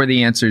before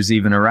the answers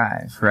even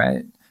arrive,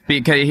 right?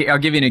 Because I'll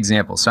give you an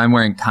example. So I'm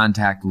wearing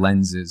contact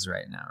lenses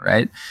right now,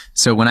 right?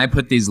 So when I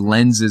put these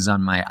lenses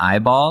on my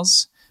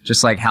eyeballs,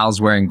 just like Hal's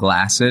wearing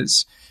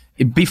glasses,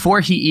 before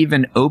he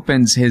even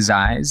opens his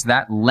eyes,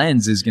 that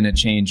lens is going to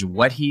change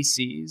what he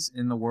sees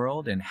in the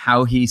world and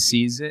how he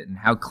sees it and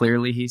how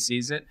clearly he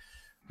sees it.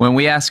 When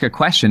we ask a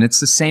question, it's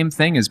the same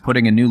thing as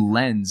putting a new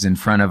lens in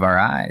front of our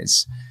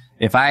eyes.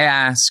 If I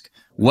ask,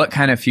 what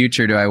kind of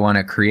future do I want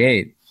to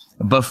create?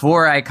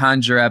 Before I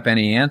conjure up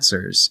any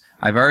answers,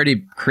 I've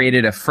already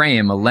created a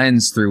frame, a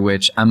lens through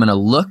which I'm going to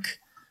look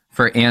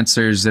for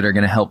answers that are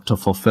going to help to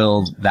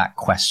fulfill that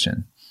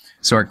question.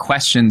 So our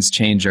questions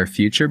change our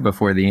future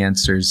before the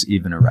answers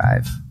even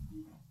arrive.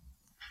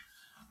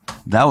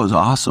 That was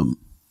awesome.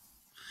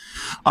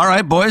 All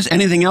right, boys,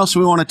 anything else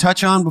we want to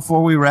touch on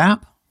before we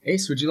wrap?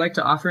 Ace, would you like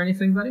to offer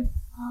anything, buddy?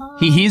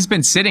 He's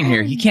been sitting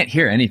here. He can't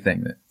hear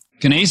anything.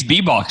 Can Ace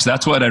beatbox?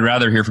 That's what I'd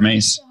rather hear from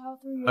Ace.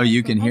 Oh,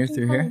 you can hear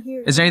through here?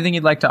 Is there anything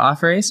you'd like to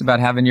offer, Ace, about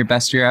having your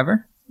best year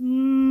ever?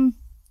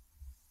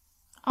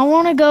 I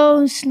want to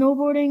go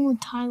snowboarding with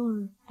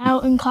Tyler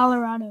out in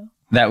Colorado.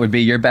 That would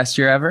be your best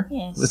year ever?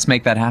 Yes. Let's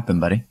make that happen,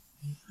 buddy.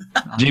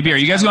 JB, are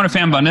you guys going to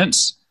Fan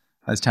Abundance?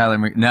 That's Tyler.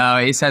 No,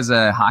 Ace has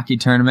a hockey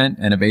tournament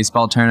and a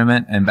baseball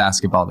tournament and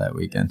basketball that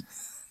weekend.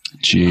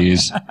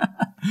 Jeez.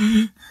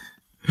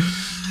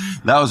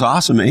 That was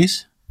awesome,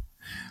 Ace.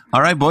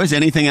 All right, boys,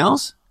 anything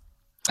else?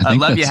 I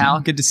love you, Hal.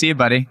 Good to see you,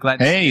 buddy. Glad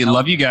to see you.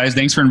 Love you guys.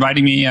 Thanks for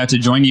inviting me to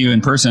join you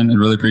in person. I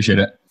really appreciate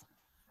it.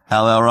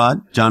 Hal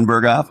Elrod, John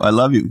Berghoff, I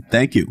love you.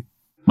 Thank you.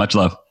 Much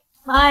love.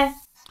 Bye.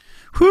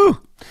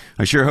 Whew.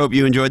 I sure hope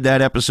you enjoyed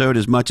that episode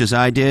as much as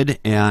I did.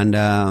 And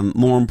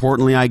more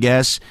importantly, I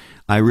guess,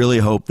 I really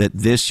hope that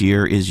this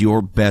year is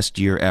your best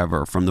year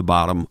ever from the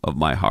bottom of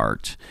my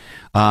heart.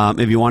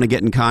 If you want to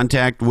get in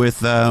contact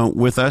with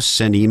us,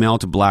 send email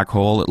to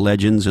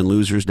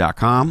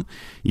blackhole@legendsandlosers.com.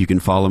 You can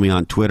follow me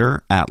on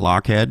Twitter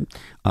 @Lockhead.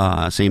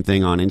 Same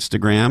thing on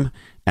Instagram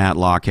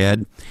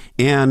 @Lockhead.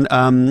 And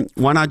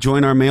why not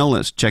join our mail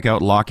list? Check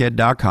out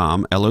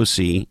lockhead.com,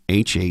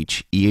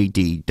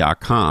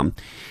 LOCHHEAD.com,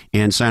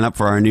 and sign up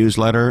for our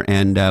newsletter,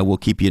 and we'll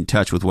keep you in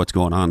touch with what's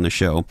going on in the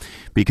show.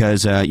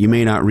 Because you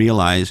may not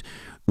realize,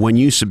 when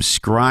you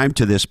subscribe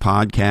to this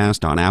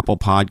podcast on Apple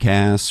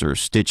Podcasts or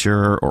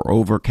Stitcher or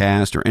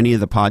Overcast or any of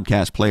the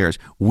podcast players,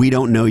 we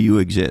don't know you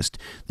exist.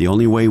 The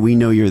only way we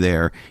know you're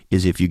there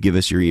is if you give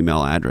us your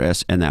email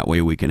address, and that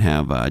way we can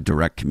have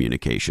direct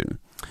communication.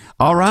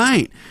 All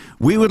right.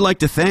 We would like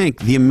to thank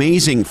the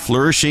amazing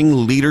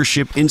Flourishing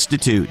Leadership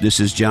Institute. This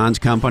is John's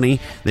company.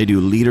 They do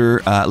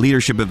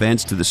leadership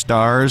events to the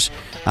stars.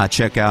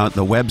 Check out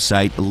the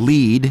website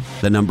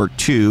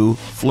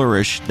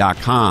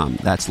lead2flourish.com.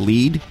 That's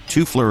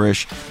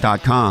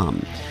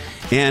lead2flourish.com.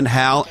 And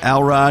Hal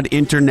Elrod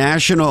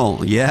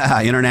International.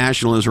 Yeah,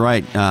 international is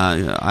right.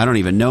 I don't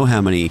even know how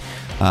many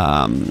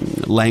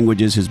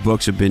languages his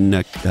books have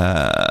been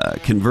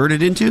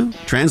translated into.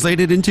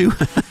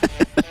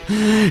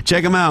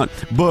 Check them out.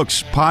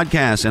 Books,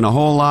 podcasts, and a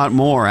whole lot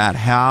more at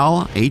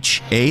Hal,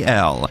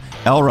 H-A-L,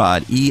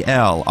 Elrod,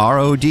 ELROD.com.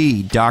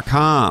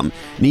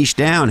 Niche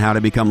Down, How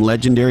to Become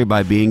Legendary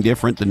by Being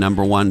Different, the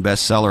 #1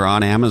 bestseller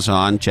on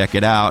Amazon. Check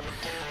it out.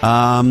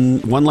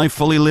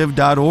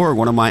 OneLifeFullyLived.org,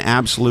 one of my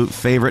absolute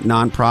favorite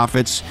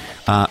nonprofits.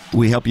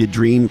 We help you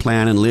dream,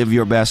 plan, and live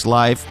your best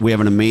life. We have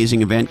an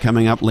amazing event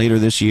coming up later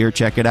this year.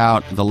 Check it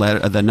out. The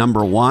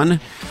 #1,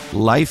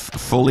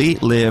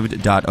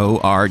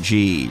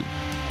 LifeFullyLived.org.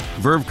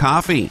 Verve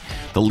Coffee,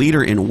 the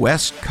leader in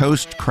West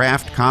Coast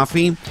craft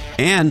coffee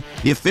and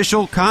the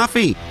official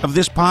coffee of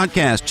this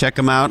podcast. Check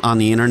them out on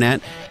the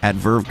internet at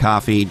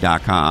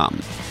vervecoffee.com.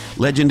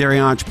 Legendary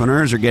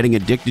entrepreneurs are getting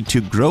addicted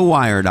to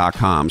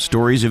growwire.com.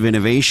 Stories of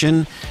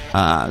innovation,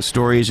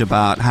 stories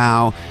about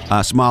how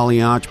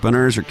Somali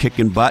entrepreneurs are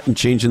kicking butt and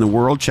changing the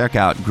world. Check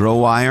out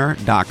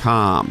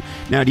growwire.com.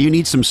 Now, do you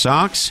need some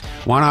socks?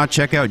 Why not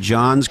check out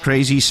John's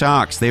Crazy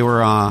Socks? They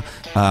were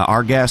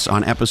our guests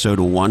on episode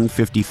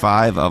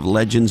 155 of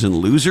Legends and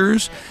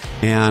Losers.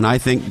 And I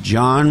think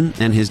John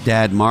and his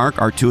dad,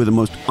 Mark, are two of the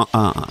most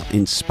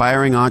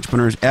inspiring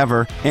entrepreneurs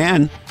ever.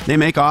 And they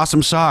make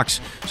awesome socks.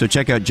 So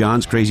check out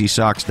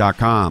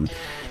johnscrazysocks.com.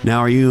 Now,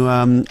 are you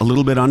a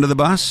little bit under the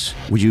bus?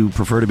 Would you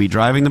prefer to be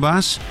driving the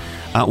bus?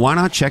 Why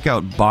not check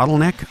out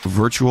Bottleneck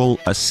Virtual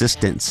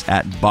Assistants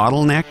at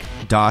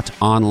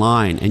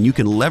bottleneck.online, and you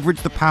can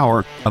leverage the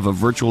power of a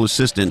virtual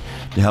assistant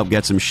to help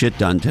get some shit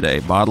done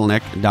today.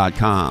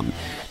 Bottleneck.com.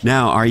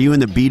 Now, are you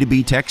in the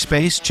B2B tech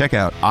space? Check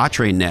out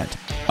AtreNet,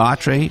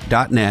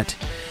 atre.net.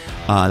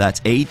 That's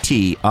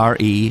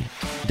ATRE.net.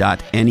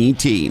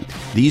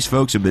 These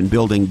folks have been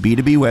building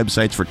B2B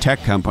websites for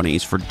tech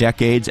companies for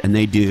decades, and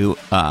they do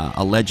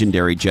a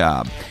legendary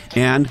job.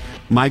 And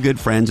my good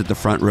friends at the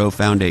Front Row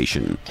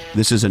Foundation.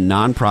 This is a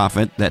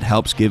nonprofit that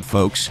helps give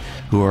folks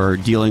who are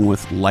dealing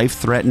with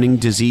life-threatening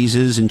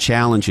diseases and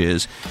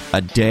challenges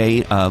a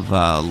day of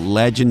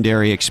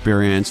legendary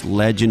experience,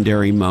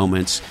 legendary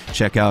moments.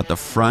 Check out the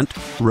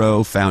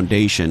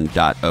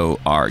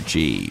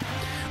frontrowfoundation.org.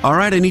 All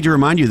right, I need to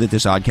remind you that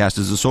this oddcast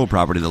is the sole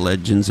property of the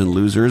Legends and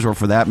Losers, or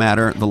for that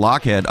matter, the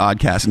Lockhead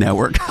Oddcast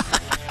Network.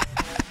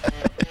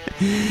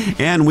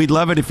 And we'd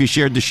love it if you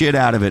shared the shit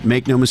out of it.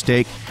 Make no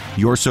mistake,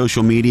 your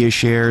social media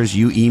shares,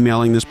 you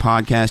emailing this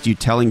podcast, you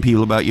telling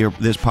people about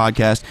this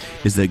podcast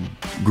is the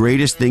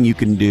greatest thing you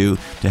can do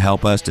to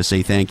help us to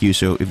say thank you.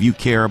 So if you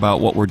care about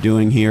what we're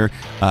doing here,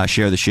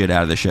 share the shit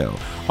out of the show.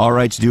 All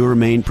rights do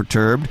remain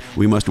perturbed.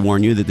 We must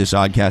warn you that this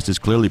oddcast is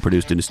clearly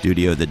produced in a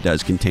studio that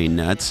does contain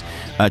nuts.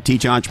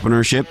 Teach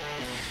entrepreneurship.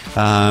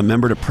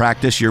 Remember to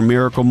practice your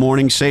miracle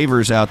morning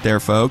savers out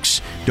there,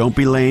 folks. Don't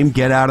be lame.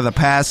 Get out of the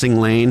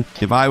passing lane.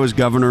 If I was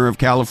governor of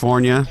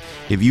California,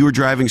 if you were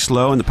driving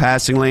slow in the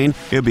passing lane,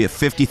 it would be a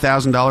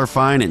 $50,000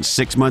 fine and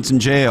 6 months in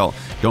jail.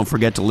 Don't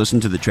forget to listen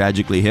to the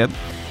Tragically Hip.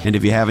 And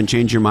if you haven't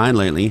changed your mind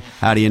lately,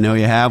 how do you know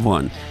you have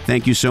one?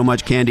 Thank you so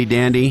much, Candy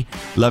Dandy.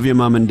 Love you,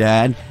 Mom and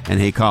Dad. And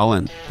hey,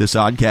 Colin, this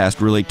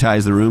oddcast really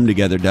ties the room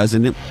together,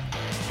 doesn't it?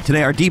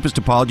 Today, our deepest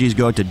apologies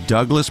go to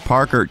Douglas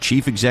Parker,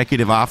 Chief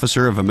Executive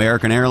Officer of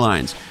American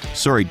Airlines.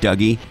 Sorry,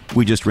 Dougie,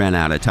 we just ran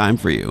out of time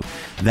for you.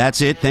 That's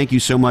it. Thank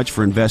you so much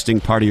for investing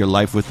part of your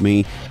life with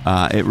me.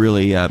 It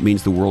really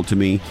means the world to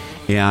me.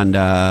 And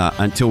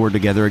until we're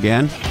together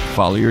again,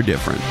 follow your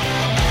different.